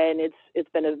here, and it's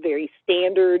been a very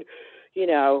standard,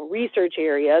 research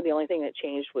area. The only thing that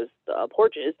changed was the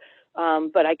porches,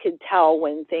 but I could tell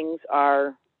when things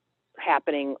are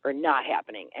happening or not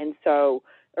happening, and so,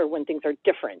 or when things are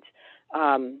different.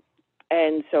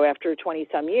 And so after 20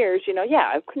 some years,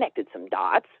 I've connected some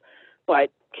dots, but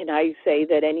can I say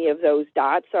that any of those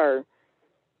dots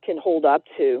can hold up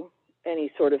to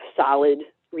any sort of solid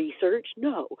research?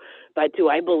 No. But do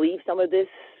I believe some of this,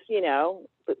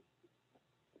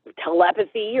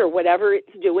 telepathy or whatever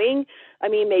it's doing. I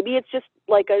mean, maybe it's just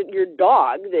like your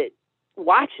dog that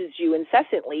watches you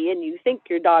incessantly and you think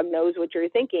your dog knows what you're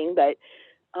thinking, but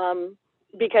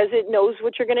because it knows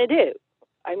what you're going to do.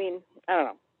 I mean, I don't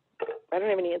know. I don't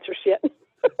have any answers yet.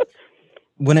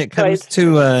 When it comes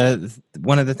to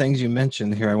one of the things you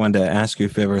mentioned here, I wanted to ask you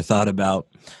if you ever thought about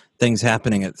things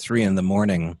happening at 3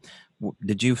 a.m.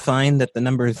 Did you find that the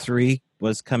number 3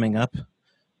 was coming up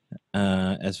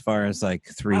as far as like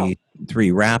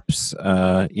three raps,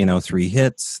 3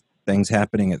 hits, things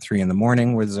happening at 3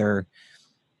 a.m? Was there?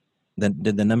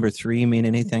 Did the number 3 mean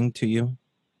anything to you?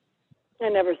 I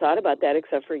never thought about that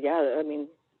except for, I mean,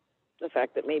 the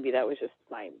fact that maybe that was just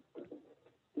my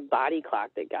body clock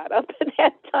that got up at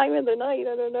that time of the night.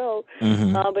 I don't know.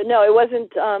 Mm-hmm. But no, it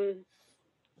wasn't.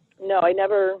 No, I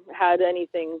never had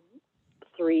anything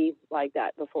 3 like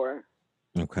that before.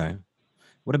 Okay.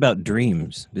 What about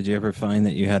dreams? Did you ever find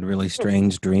that you had really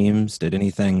strange dreams? Did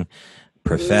anything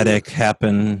prophetic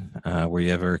happen? Were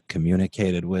you ever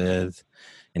communicated with?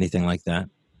 Anything like that?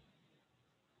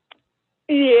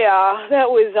 Yeah, that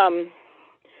was.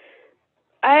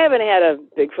 I haven't had a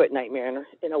Bigfoot nightmare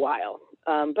in a while,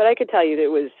 but I could tell you that it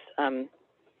was. I'd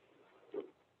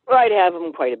have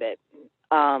them quite a bit.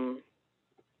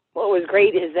 What was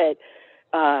great is that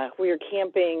we were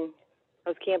camping. I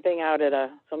was camping out at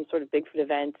some sort of Bigfoot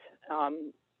event.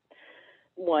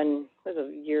 One was about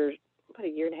a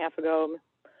year and a half ago,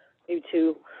 maybe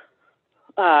 2.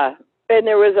 And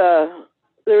there was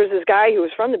this guy who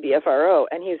was from the BFRO,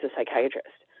 and he was a psychiatrist.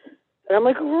 And I'm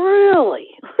like,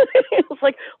 really? I was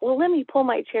like, well, let me pull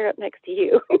my chair up next to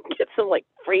you and get some like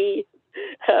free,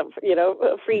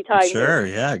 free time. Sure,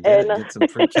 yeah, get some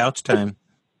free couch time.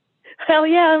 Hell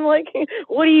yeah! I'm like,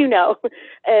 what do you know?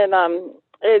 And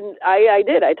I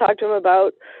did. I talked to him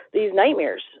about these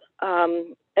nightmares,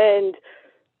 and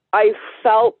I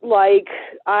felt like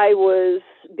I was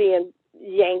being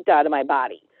yanked out of my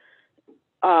body,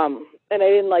 and I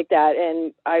didn't like that.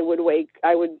 And I would,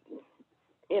 I don't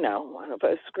know if I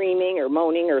was screaming or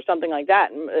moaning or something like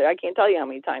that. And I can't tell you how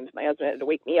many times my husband had to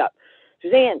wake me up.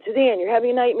 Suzanne, you're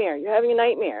having a nightmare. You're having a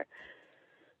nightmare.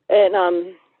 And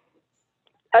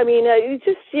I mean, it's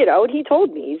just, and he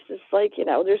told me, he's just like,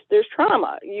 there's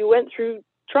trauma. You went through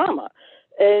trauma.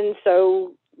 And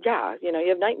so, yeah, you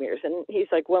have nightmares. And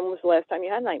he's like, when was the last time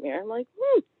you had a nightmare? I'm like,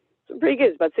 it's pretty good.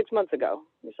 It's about 6 months ago.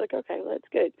 He's like, okay, well, that's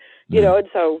good. And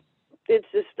so it's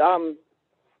just,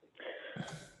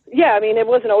 yeah, I mean, it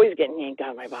wasn't always getting yanked out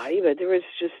of my body, but there was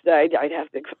just, I'd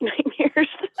have Bigfoot nightmares.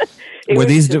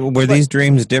 Were these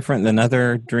dreams different than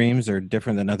other dreams or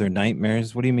different than other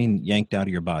nightmares? What do you mean yanked out of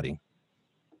your body?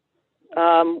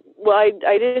 Well,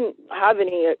 I didn't have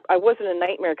any. I wasn't a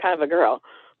nightmare kind of a girl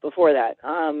before that.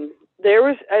 There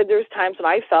was times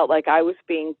when I felt like I was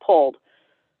being pulled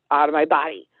out of my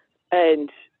body, and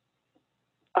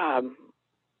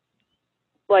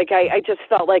like I just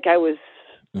felt like I was.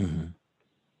 Mm-hmm.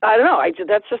 I don't know.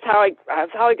 That's just how I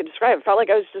could describe it. I felt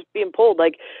like I was just being pulled,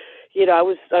 like I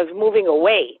was moving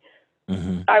away.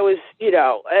 Mm-hmm. I was,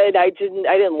 and I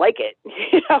didn't like it.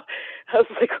 I was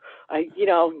like, I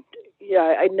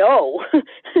know.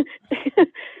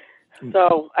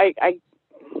 So I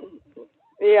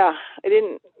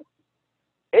didn't,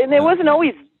 and it wasn't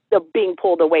always the being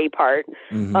pulled away part.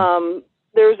 Mm-hmm.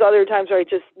 There was other times where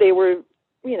there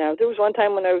was one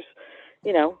time when I was,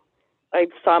 I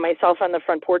saw myself on the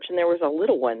front porch and there was a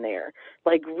little one there,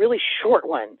 like really short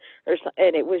one,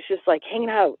 and it was just like hanging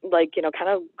out, like, kind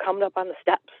of coming up on the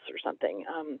steps or something.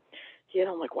 I'm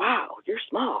like, wow, you're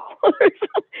small,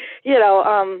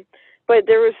 but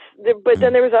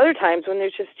then there was other times when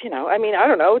there's just, I mean, I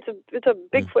don't know, it's a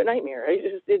Bigfoot nightmare.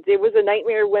 It was a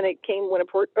nightmare when it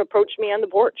approached me on the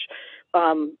porch.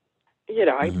 Mm-hmm.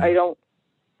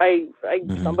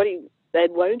 Somebody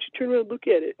said, why don't you turn around and look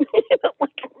at it?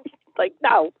 Like,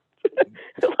 no.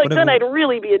 Then I'd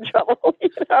really be in trouble.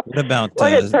 What about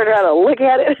I didn't turn around and look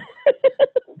at it.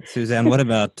 Suzanne, what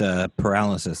about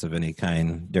paralysis of any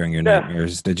kind during your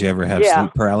nightmares? Did you ever have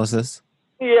sleep paralysis?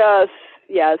 Yes.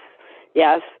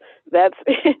 That's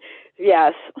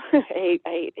yes. I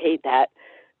hate that.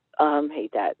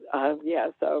 Hate that.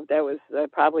 Yeah. So that was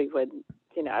probably when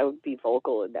I would be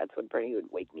vocal, and that's when Bernie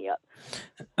would wake me up.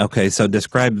 Okay, so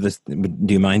describe this.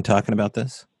 Do you mind talking about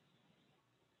this?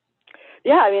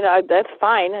 Yeah, I mean, that's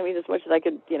fine. I mean, as much as I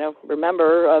could,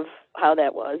 remember of how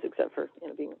that was, except for,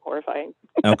 being horrifying.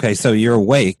 Okay, so you're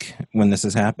awake when this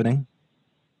is happening?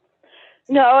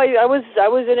 No, I was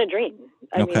in a dream.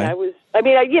 Okay. When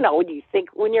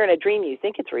you're in a dream, you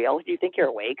think it's real. You think you're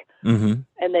awake. Mm-hmm.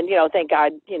 And then, thank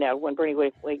God, when Bernie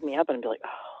would wake me up and I'd be like,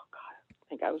 oh, God,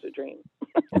 think I was a dream.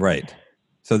 Right.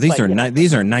 So these But, are you know,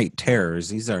 these are night terrors.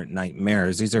 These aren't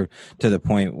nightmares. These are to the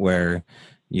point where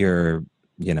you're,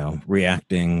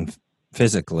 reacting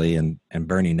physically, and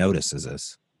Bernie notices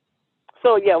this.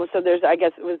 so yeah, so there's, I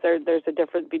guess, there's a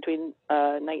difference between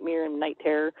nightmare and night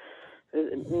terror.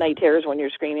 Night terror is when you're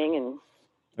screaming and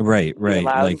Right, being right.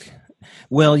 loud. Like,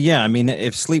 well, yeah, I mean,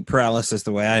 if sleep paralysis,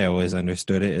 the way I always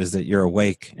understood it, is that you're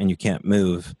awake and you can't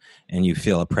move and you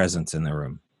feel a presence in the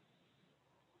room.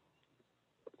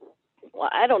 Well,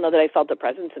 I don't know that I felt the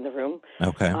presence in the room.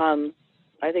 Okay.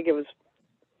 I think it was,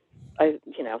 I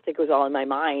think it was all in my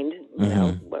mind,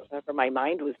 Mm-hmm. whatever my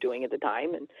mind was doing at the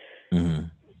time. And, Mm-hmm.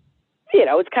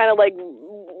 it's kind of like,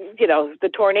 the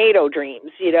tornado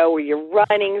dreams, where you're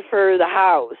running for the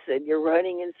house and you're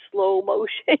running in slow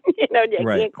motion, you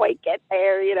Right. can't quite get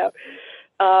there,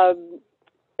 and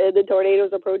the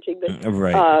tornado's approaching. But,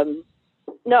 Right.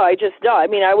 no, I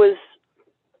mean, I was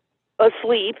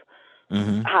asleep,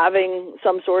 Mm-hmm. having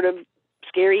some sort of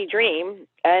scary dream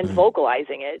and Mm-hmm.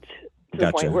 vocalizing it to the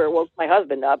Gotcha. point where it woke my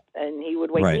husband up and he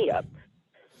would wake Right. me up.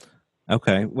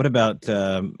 Okay. What about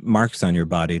marks on your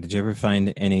body? Did you ever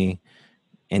find any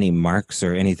marks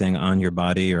or anything on your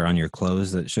body or on your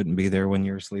clothes that shouldn't be there when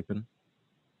you were sleeping?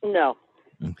 No,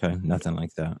 Okay. Nothing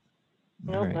like that.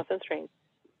 All no, right. nothing strange.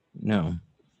 No.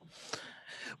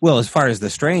 Well, as far as the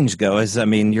strange goes, I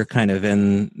mean, you're kind of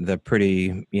in the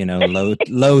pretty,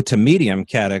 low to medium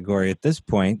category at this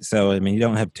point. So, I mean, you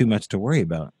don't have too much to worry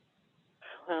about.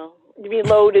 Well, you mean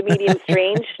low to medium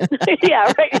strange?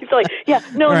 Yeah, right. It's like, yeah,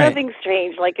 no, Right. nothing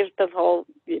strange. Like if the whole,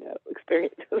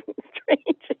 experience isn't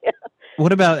strange. Yeah.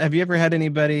 What about, have you ever had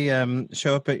anybody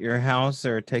show up at your house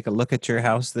or take a look at your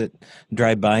house that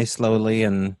drive by slowly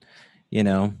and,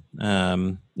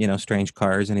 strange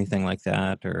cars, anything like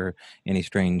that, or any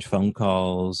strange phone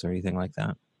calls or anything like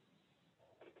that?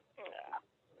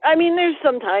 I mean, there's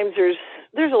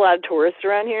a lot of tourists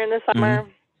around here in the summer.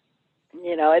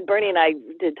 And Bernie and I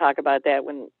did talk about that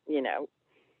when,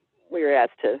 we were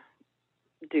asked to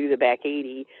do the back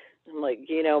 80. I'm like,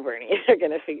 Bernie, they're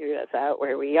going to figure us out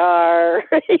where we are,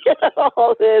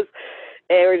 all this.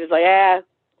 And we're just like,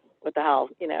 what the hell?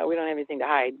 We don't have anything to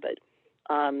hide. But,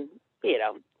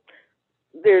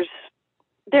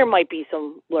 there might be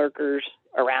some lurkers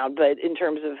around, but in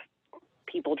terms of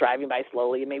people driving by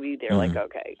slowly, maybe they're like,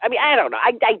 okay. I mean, I don't know.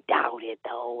 I doubt it,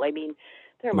 though. I mean,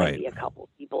 there might be a couple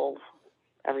people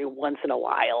every once in a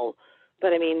while,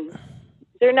 but I mean,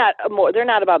 they're not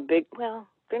about big. Well,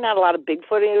 they're not a lot of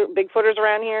Bigfooters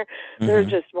around here. They're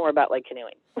just more about like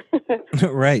canoeing.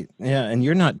 Right. Yeah. And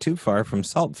you're not too far from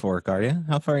Salt Fork, are you?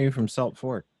 How far are you from Salt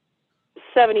Fork?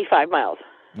 75 miles.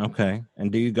 Okay.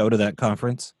 And do you go to that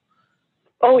conference?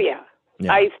 Oh, yeah.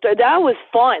 Yeah. That was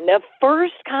fun. The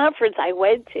first conference I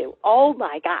went to, oh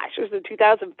my gosh, it was in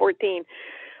 2014.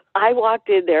 I walked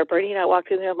in there, Bernie and I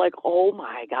walked in there, I'm like, oh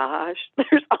my gosh,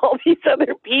 there's all these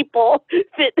other people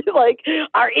that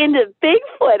are into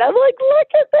Bigfoot. I'm like, look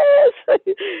at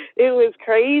this. It was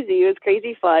crazy. It was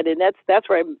crazy fun. And that's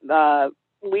where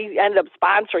we ended up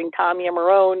sponsoring Tommy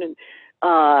Amarone. And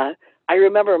I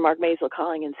remember Mark Maisel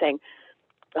calling and saying,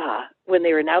 when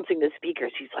they were announcing the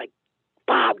speakers, he's like,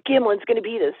 Bob Gimlin's going to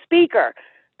be the speaker.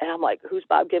 And I'm like, who's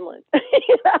Bob Gimlin?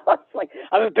 It's like,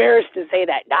 I'm embarrassed to say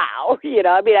that now.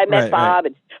 I mean, I met Bob,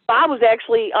 and Bob was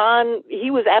actually he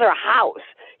was at our house.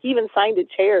 He even signed a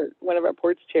chair, one of our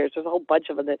porch chairs. There's a whole bunch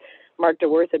of them that Mark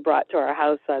DeWorth had brought to our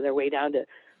house on their way down to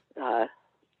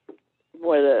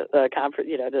one of the conference,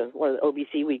 to one of the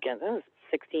OBC weekends. That was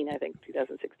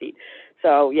 2016.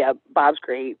 So, yeah, Bob's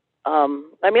great. I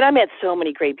mean, I met so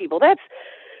many great people.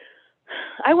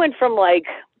 I went from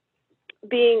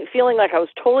feeling like I was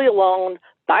totally alone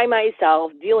by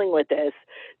myself dealing with this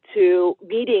to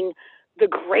meeting the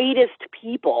greatest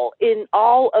people in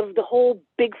all of the whole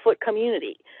Bigfoot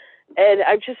community. And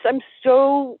I'm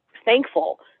so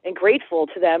thankful and grateful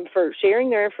to them for sharing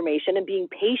their information and being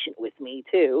patient with me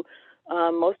too,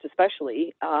 most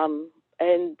especially.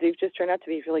 And they've just turned out to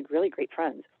be really, really great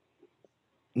friends.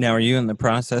 Now, are you in the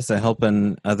process of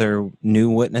helping other new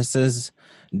witnesses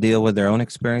deal with their own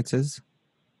experiences?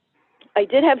 I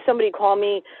did have somebody call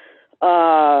me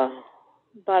about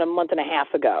a month and a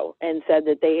half ago and said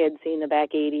that they had seen the back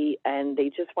 80 and they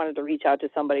just wanted to reach out to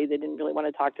somebody. They didn't really want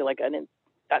to talk to like an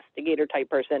investigator type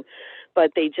person,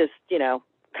 but they just,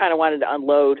 kind of wanted to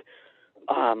unload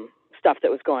stuff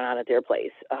that was going on at their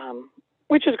place,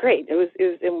 which was great. It was,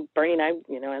 and Bernie and I,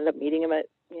 ended up meeting him at,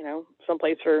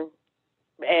 someplace for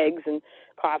eggs and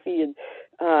coffee, and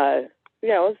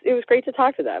it was great to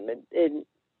talk to them, and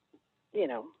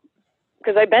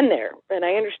because I've been there and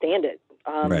I understand it.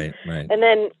 Right. And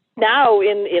then now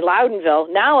in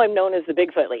Loudonville, now I'm known as the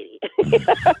Bigfoot lady.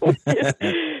 Which is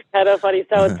kind of funny.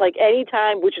 So it's like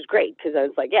anytime, which is great because I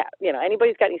was like, yeah,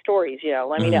 anybody's got any stories,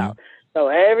 let me know. So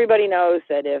everybody knows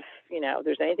that if,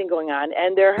 there's anything going on,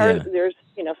 and there's,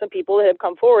 some people that have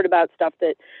come forward about stuff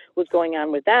that was going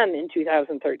on with them in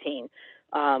 2013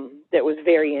 that was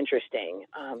very interesting.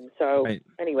 So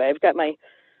anyway, I've got my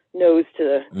nose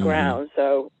to the ground.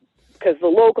 So, because the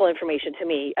local information to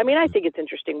me, I mean, I think it's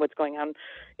interesting what's going on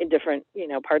in different,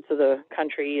 parts of the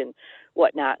country and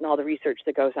whatnot and all the research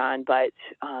that goes on. But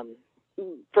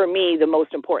for me, the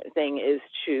most important thing is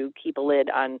to keep a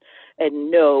lid on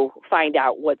and find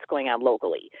out what's going on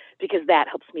locally, because that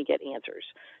helps me get answers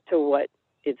to what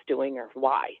it's doing or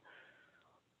why.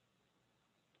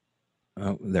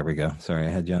 Oh, there we go. Sorry, I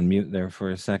had you on mute there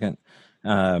for a second.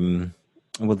 Well,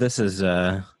 this is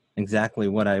exactly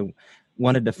what I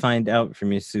wanted to find out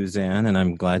from you, Suzanne, and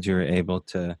I'm glad you were able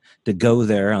to go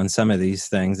there on some of these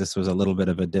things. This was a little bit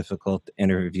of a difficult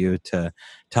interview to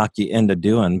talk you into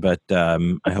doing, but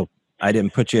I hope I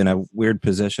didn't put you in a weird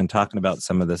position talking about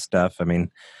some of this stuff. I mean,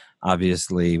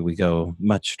 obviously, we go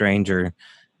much stranger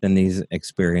than these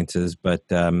experiences, but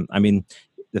I mean,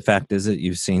 the fact is that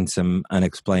you've seen some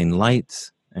unexplained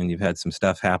lights, and you've had some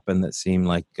stuff happen that seem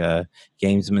like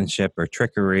gamesmanship or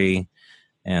trickery,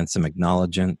 and some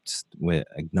acknowledgments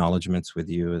with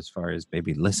you as far as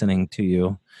maybe listening to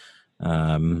you.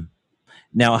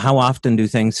 Now, how often do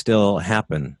things still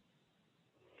happen?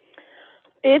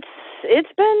 It's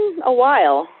been a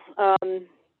while.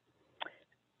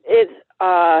 It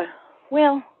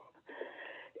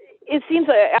seems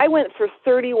like I went for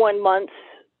 31 months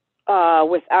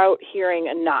without hearing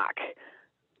a knock.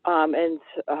 And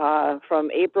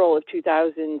from April of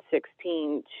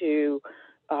 2016 to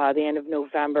the end of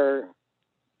November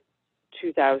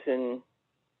 2018.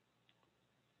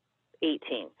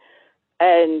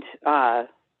 And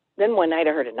then one night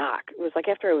I heard a knock. It was like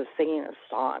after I was singing a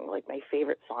song, like my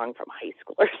favorite song from high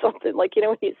school or something. Like,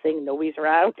 when you sing Nobody's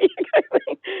Around. And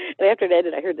after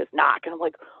that, I heard this knock. And I'm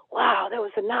like, wow, that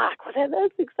was a knock.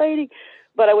 That's exciting.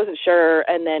 But I wasn't sure.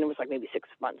 And then it was like maybe 6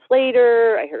 months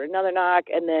later, I heard another knock.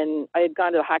 And then I had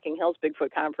gone to the Hocking Hills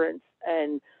Bigfoot Conference.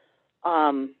 And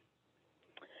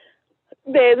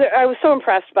I was so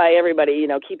impressed by everybody,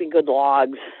 keeping good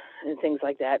logs and things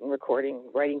like that, and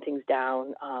writing things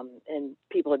down. And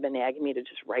people had been nagging me to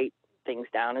just write things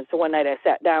down. And so one night I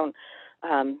sat down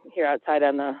here outside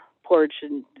on the porch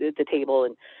and at the table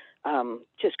and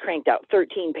just cranked out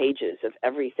 13 pages of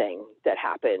everything that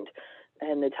happened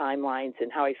and the timelines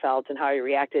and how I felt and how I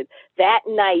reacted. That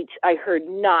night I heard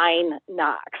 9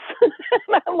 knocks. And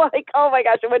I'm like, oh my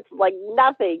gosh, it went from like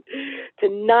nothing to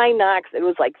 9 knocks. It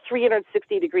was like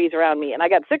 360 degrees around me. And I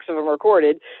got 6 of them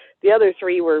recorded. The other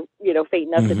 3 were,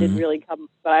 faint enough that didn't really come,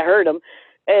 but I heard them.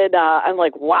 And I'm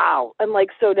like, wow. I'm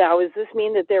like, so now does this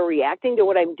mean that they're reacting to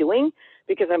what I'm doing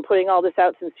because I'm putting all this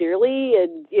out sincerely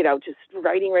and, just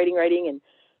writing. And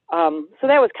so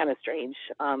that was kind of strange.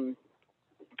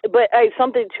 But there's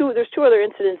 2 other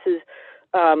incidences.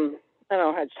 I don't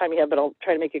know how much time you have, but I'll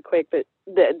try to make it quick. But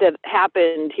that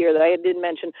happened here that I didn't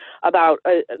mention about.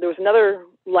 There was another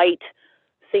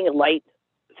seeing a light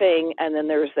thing, and then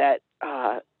there's that.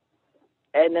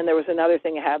 And then there was another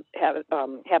thing that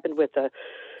happened with the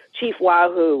Chief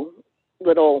Wahoo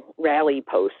little rally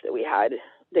post that we had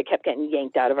that kept getting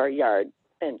yanked out of our yard,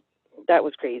 and that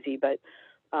was crazy. But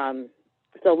the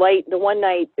one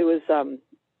night, it was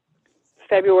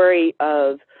February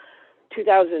of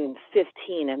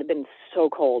 2015, and it had been so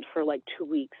cold for like 2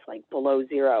 weeks, like below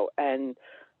zero, and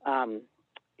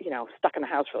stuck in the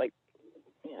house for like,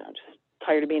 just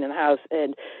tired of being in the house,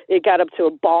 and it got up to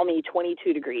a balmy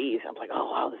 22 degrees. I'm like,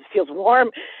 oh wow, this feels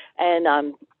warm. And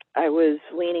I was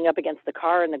leaning up against the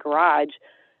car in the garage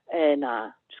and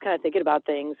just kind of thinking about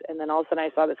things, and then all of a sudden I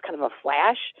saw this kind of a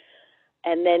flash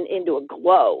and then into a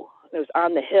glow. It was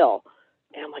on the hill,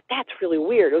 and I'm like, that's really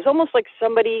weird. It was almost like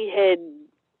somebody had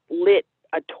lit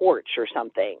a torch or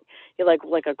something,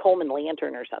 like a Coleman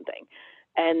lantern or something,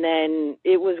 and then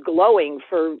it was glowing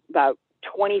for about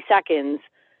 20 seconds.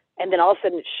 And then all of a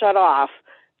sudden it shut off,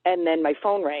 and then my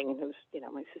phone rang. It was,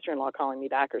 my sister-in-law calling me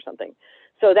back or something.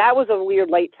 So that was a weird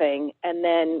light thing. And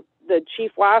then the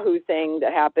Chief Wahoo thing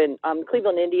that happened,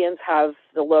 Cleveland Indians have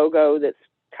the logo that's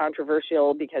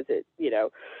controversial because it,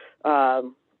 it's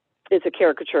a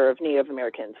caricature of Native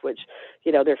Americans, which,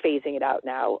 they're phasing it out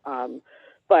now.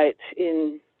 But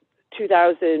in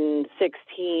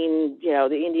 2016,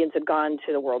 the Indians had gone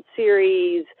to the World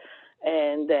Series,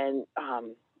 and then,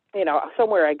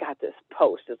 somewhere I got this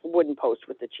wooden post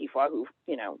with the Chief Wahoo,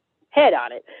 head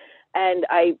on it. And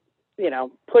I,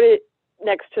 put it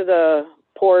next to the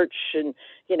porch, and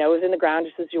it was in the ground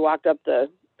just as you walked up the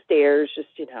stairs. Just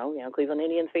Cleveland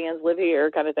Indians fans live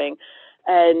here, kind of thing,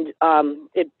 and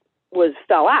it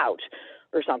fell out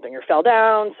or something, or fell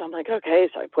down. So I'm like, okay,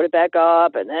 so I put it back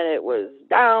up, and then it was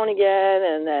down again,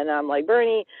 and then I'm like,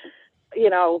 Bernie,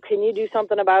 can you do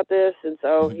something about this? And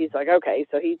so he's like, okay.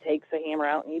 So he takes a hammer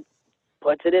out and he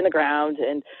puts it in the ground,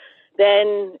 and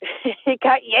then it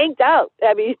got yanked out.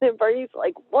 I mean, Bernie's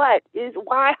like, why,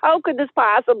 how could this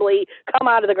possibly come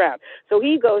out of the ground? So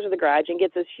he goes to the garage and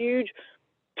gets this huge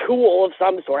tool of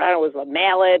some sort. I don't know, it was a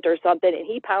mallet or something, and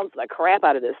he pounds the crap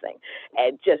out of this thing.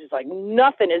 And just, it's like,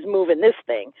 nothing is moving this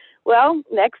thing. Well,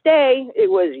 next day,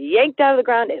 it was yanked out of the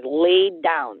ground and laid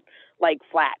down, like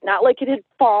flat, not like it had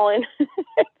fallen.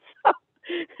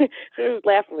 So I was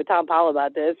laughing with Tom Powell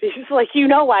about this. He's like,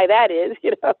 why that is,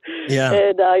 Yeah.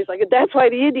 And he's like, that's why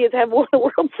the Indians have won the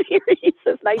World Series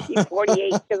since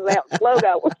 1948, because of that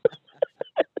logo.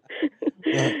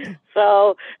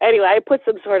 So anyway, I put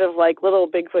some sort of like little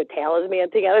Bigfoot talisman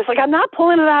together. It's like, I'm not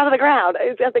pulling it out of the ground.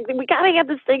 I think we got to get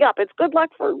this thing up. It's good luck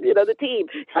for, the team.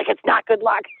 It's like, it's not good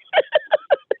luck.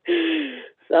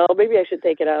 So maybe I should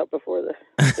take it out before the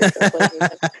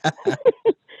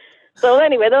So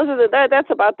anyway, that's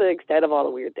about the extent of all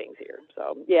the weird things here.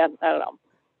 So yeah, I don't know.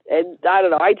 And I don't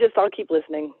know. I'll keep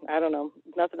listening. I don't know.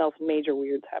 Nothing else major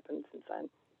weirds happened since then.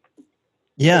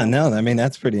 Yeah, no, I mean,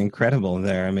 that's pretty incredible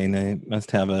there. I mean, they must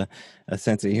have a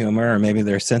sense of humor, or maybe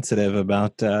they're sensitive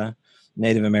about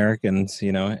Native Americans,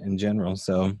 in general.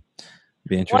 So it'd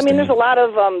be interesting. Well, I mean, there's a lot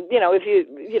of, if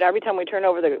you every time we turn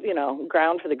over the,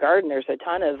 ground for the garden, there's a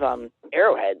ton of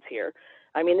arrowheads here.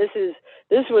 I mean, this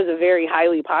was a very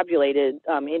highly populated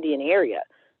Indian area.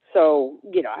 So,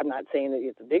 I'm not saying that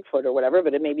it's a Bigfoot or whatever,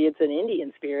 but maybe it's an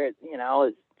Indian spirit,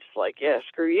 it's just like, yeah,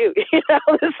 screw you,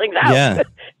 this thing's out.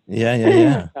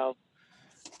 Yeah. So.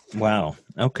 Wow.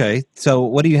 Okay. So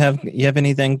what do you have? You have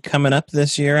anything coming up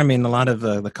this year? I mean, a lot of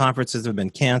the conferences have been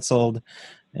canceled.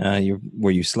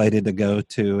 Were you slated to go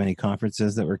to any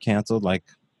conferences that were canceled, like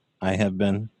I have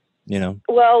been?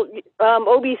 Well,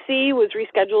 OBC was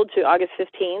rescheduled to August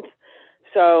 15th.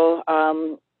 So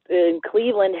in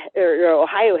Cleveland, or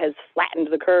Ohio has flattened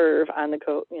the curve on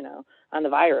on the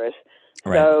virus.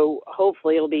 Right. So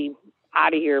hopefully it'll be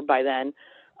out of here by then.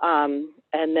 And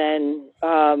then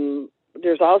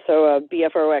there's also a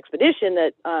BFRO expedition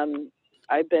that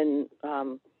I've been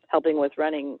helping with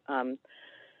running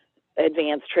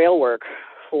advanced trail work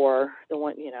for the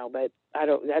one, but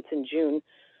that's in June.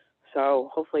 So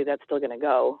hopefully that's still going to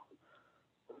go.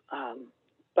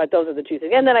 But those are the two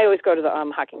things. And then I always go to the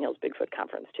Hocking Hills Bigfoot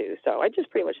Conference too. So I just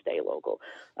pretty much stay local.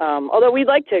 Although we'd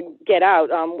like to get out.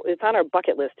 It's on our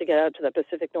bucket list to get out to the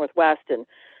Pacific Northwest. And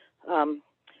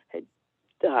I'd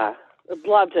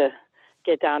love to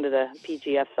get down to the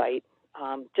PGF site.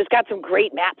 Just got some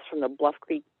great maps from the Bluff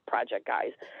Creek Project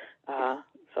guys.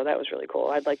 So that was really cool.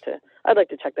 I'd like to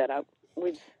check that out.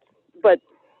 But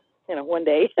one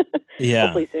day. Yeah.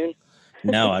 Hopefully soon.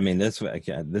 No, I mean, this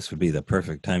would be the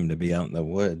perfect time to be out in the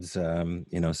woods.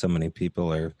 So many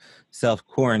people are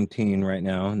self-quarantined right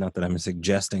now. Not that I'm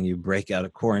suggesting you break out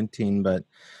of quarantine, but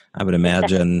I would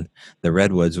imagine the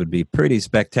Redwoods would be pretty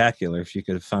spectacular if you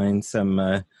could find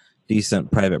some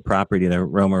decent private property to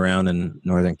roam around in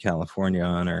Northern California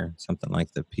on, or something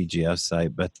like the PGF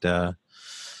site. But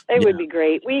it would be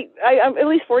great. I'm at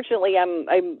least fortunately, I'm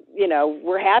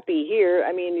we're happy here.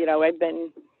 I mean, I've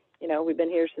been, we've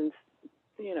been here since,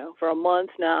 for a month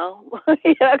now,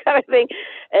 kind of thing.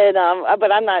 And,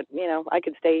 but I'm not, I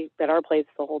could stay at our place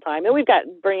the whole time. And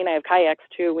Bernie and I have kayaks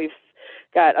too. We've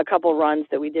got a couple runs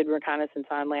that we did reconnaissance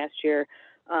on last year,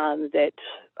 that,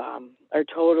 are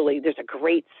totally, there's a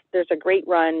great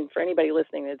run for anybody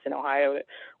listening that's in Ohio that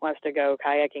wants to go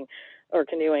kayaking or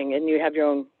canoeing, and you have your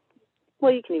own.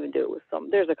 Well, you can even do it with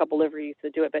there's a couple liveries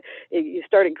that do it, but you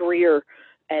start at Greer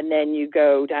and then you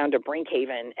go down to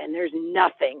Brinkhaven, and there's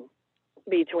nothing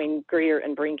between Greer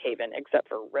and Brinkhaven except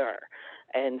for river.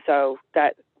 And so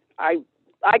that I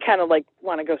kind of like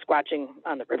want to go squatching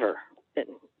on the river and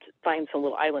find some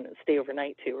little island and stay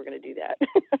overnight too. We're going to do that.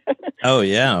 Oh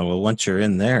yeah. Well, once you're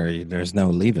in there, there's no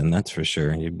leaving. That's for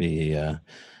sure. You'd be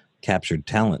captured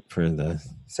talent for the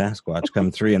Sasquatch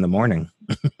come 3 a.m.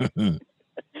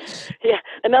 Yeah,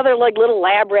 another like little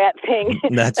lab rat thing.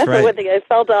 That's right. The one thing I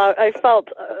felt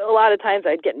a lot of times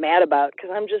I'd get mad about, because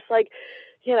I'm just like,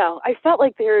 I felt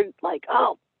like they're like,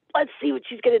 oh, let's see what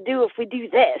she's going to do if we do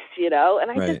this, and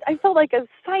I felt like a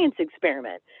science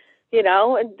experiment,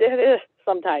 and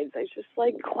sometimes I just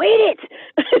like, quit it.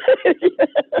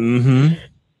 Mm-hmm.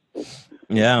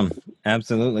 Yeah,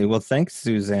 absolutely. Well, thanks,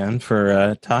 Suzanne,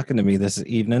 for talking to me this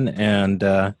evening. And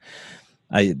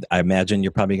I imagine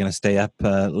you're probably going to stay up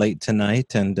late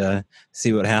tonight and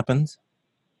see what happens.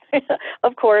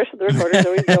 Of course, the recorder's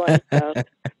always going. So.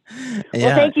 Yeah.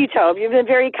 Well, thank you, Tobe. You've been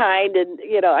very kind, and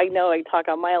I know I talk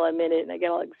a mile a minute, and I get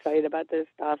all excited about this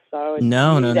stuff. So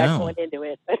No. going into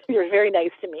it. You're very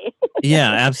nice to me.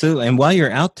 Yeah, absolutely. And while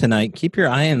you're out tonight, keep your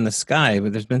eye in the sky.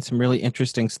 There's been some really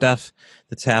interesting stuff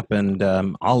that's happened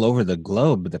all over the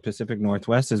globe. The Pacific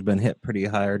Northwest has been hit pretty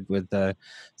hard with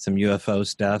some UFO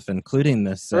stuff, including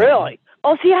this. Really?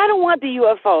 Oh, see, I don't want the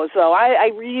UFOs, though. I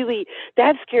really,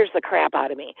 that scares the crap out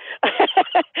of me.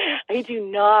 I do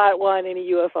not want any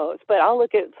UFOs, but I'll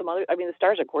look at some other, the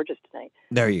stars are gorgeous tonight.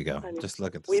 There you go. Just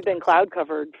look at the We've been cloud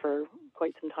covered for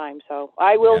quite some time, so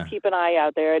I will keep an eye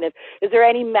out there. And is there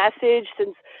any message,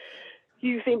 since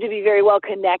you seem to be very well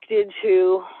connected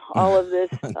to all of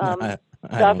this stuff,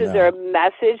 is there a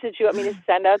message that you want me to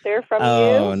send out there from you?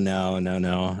 Oh,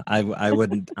 no. I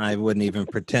wouldn't even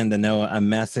pretend to know a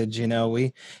message.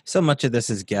 So much of this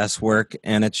is guesswork,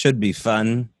 and it should be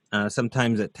fun.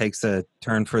 Sometimes it takes a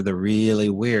turn for the really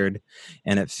weird,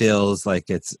 and it feels like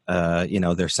it's,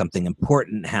 there's something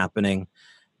important happening.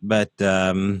 But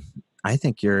I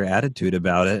think your attitude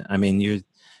about it,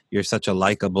 you're such a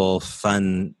likable,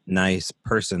 fun, nice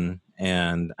person.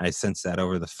 And I sense that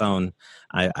over the phone.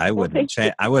 I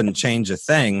wouldn't change a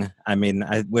thing.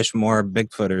 I wish more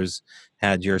Bigfooters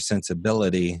had your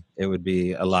sensibility. It would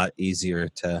be a lot easier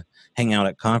to hang out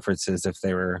at conferences if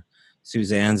they were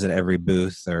Suzanne's at every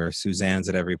booth or Suzanne's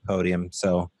at every podium.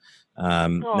 So,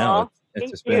 no,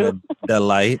 it's just been a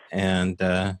delight. And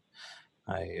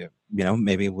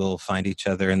maybe we'll find each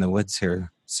other in the woods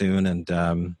here soon and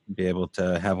be able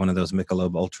to have one of those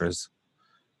Michelob Ultras.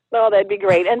 Oh, that'd be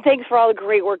great. And thanks for all the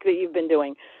great work that you've been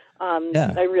doing. I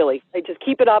just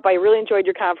keep it up. I really enjoyed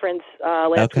your conference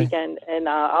last weekend, and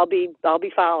I'll be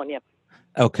following you.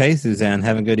 Okay, Suzanne.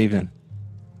 Have a good evening.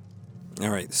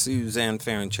 All right, Suzanne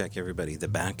Ferenczak, everybody. The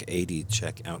Back 80.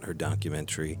 Check out her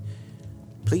documentary,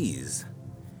 please.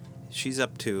 She's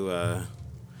up to.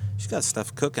 She's got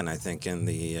stuff cooking, I think, in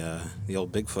the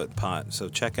old Bigfoot pot. So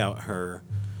check out her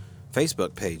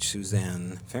Facebook page,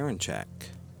 Suzanne Ferenczak.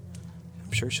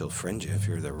 I'm sure she'll friend you if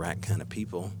you're the right kind of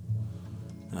people.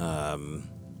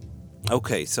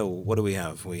 Okay, so what do we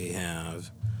have? We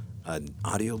have an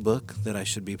audiobook that I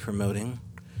should be promoting.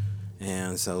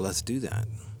 And so let's do that.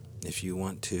 If you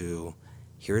want to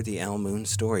hear the Al Moon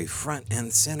story front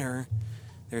and center,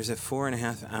 there's a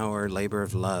 4.5-hour labor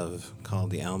of love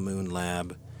called the Al Moon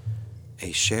Lab,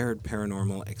 a shared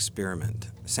paranormal experiment.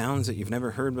 Sounds that you've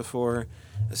never heard before,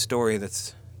 a story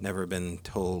that's never been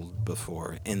told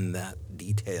before in that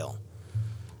detail.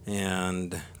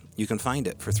 And you can find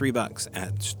it for $3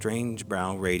 at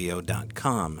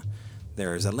strangebrowradio.com.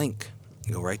 There's a link.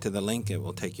 You go right to the link. It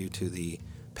will take you to the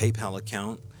PayPal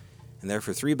account. And there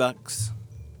for $3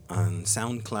 on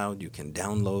SoundCloud, you can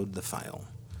download the file.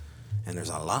 And there's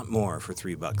a lot more for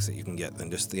 $3 that you can get than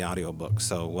just the audiobook.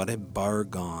 So what a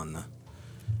bargain.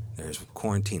 There's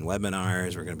quarantine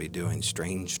webinars. We're going to be doing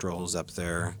strange strolls up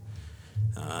there.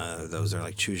 Those are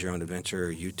like Choose Your Own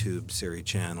Adventure, YouTube series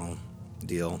channel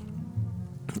deal.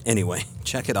 Anyway,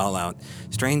 check it all out.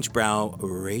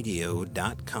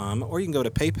 strangebrowradio.com, or you can go to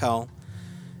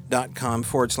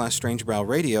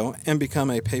paypal.com/strangebrowradio and become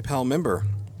a PayPal member.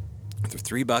 For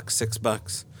 $3,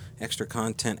 $6, extra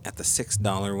content at the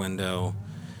 $6 window,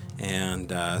 and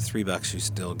 $3 you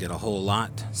still get a whole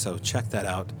lot. So check that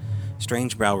out.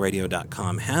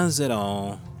 strangebrowradio.com has it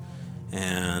all.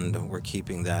 And we're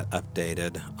keeping that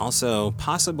updated. Also,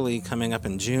 possibly coming up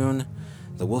in June,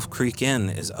 the Wolf Creek Inn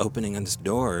is opening its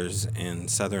doors in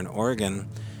Southern Oregon.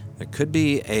 There could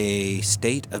be a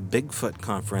State of Bigfoot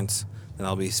conference that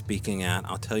I'll be speaking at.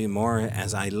 I'll tell you more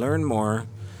as I learn more.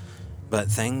 But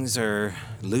things are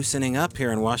loosening up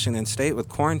here in Washington State with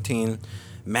quarantine.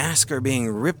 Masks are being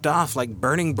ripped off like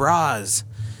burning bras.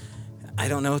 I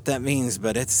don't know what that means,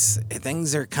 but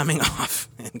things are coming off,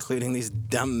 including these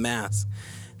dumb masks.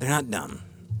 They're not dumb.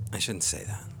 I shouldn't say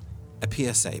that. A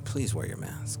PSA, please wear your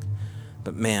mask.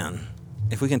 But man,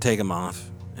 if we can take them off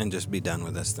and just be done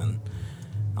with this, then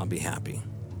I'll be happy.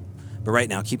 But right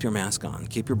now, keep your mask on.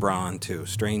 Keep your bra on, too.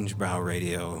 Strange Brow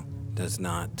Radio does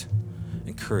not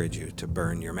encourage you to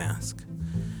burn your mask.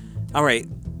 All right.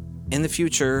 In the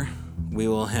future, we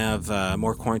will have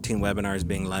more quarantine webinars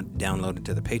being downloaded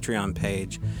to the Patreon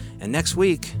page. And next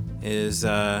week is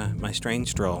my strange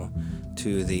stroll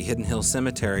to the Hidden Hill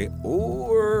Cemetery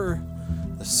or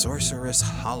the Sorceress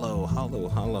Hollow.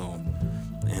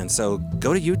 And so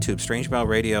go to YouTube, Strange Brow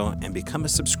Radio, and become a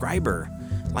subscriber.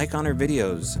 Like on our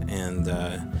videos and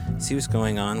see what's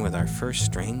going on with our first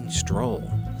strange stroll.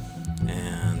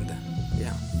 And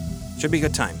yeah, Should be a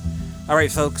good time. All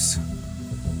right, folks.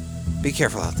 Be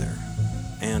careful out there.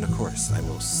 And, of course, I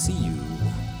will see you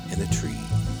in the trees.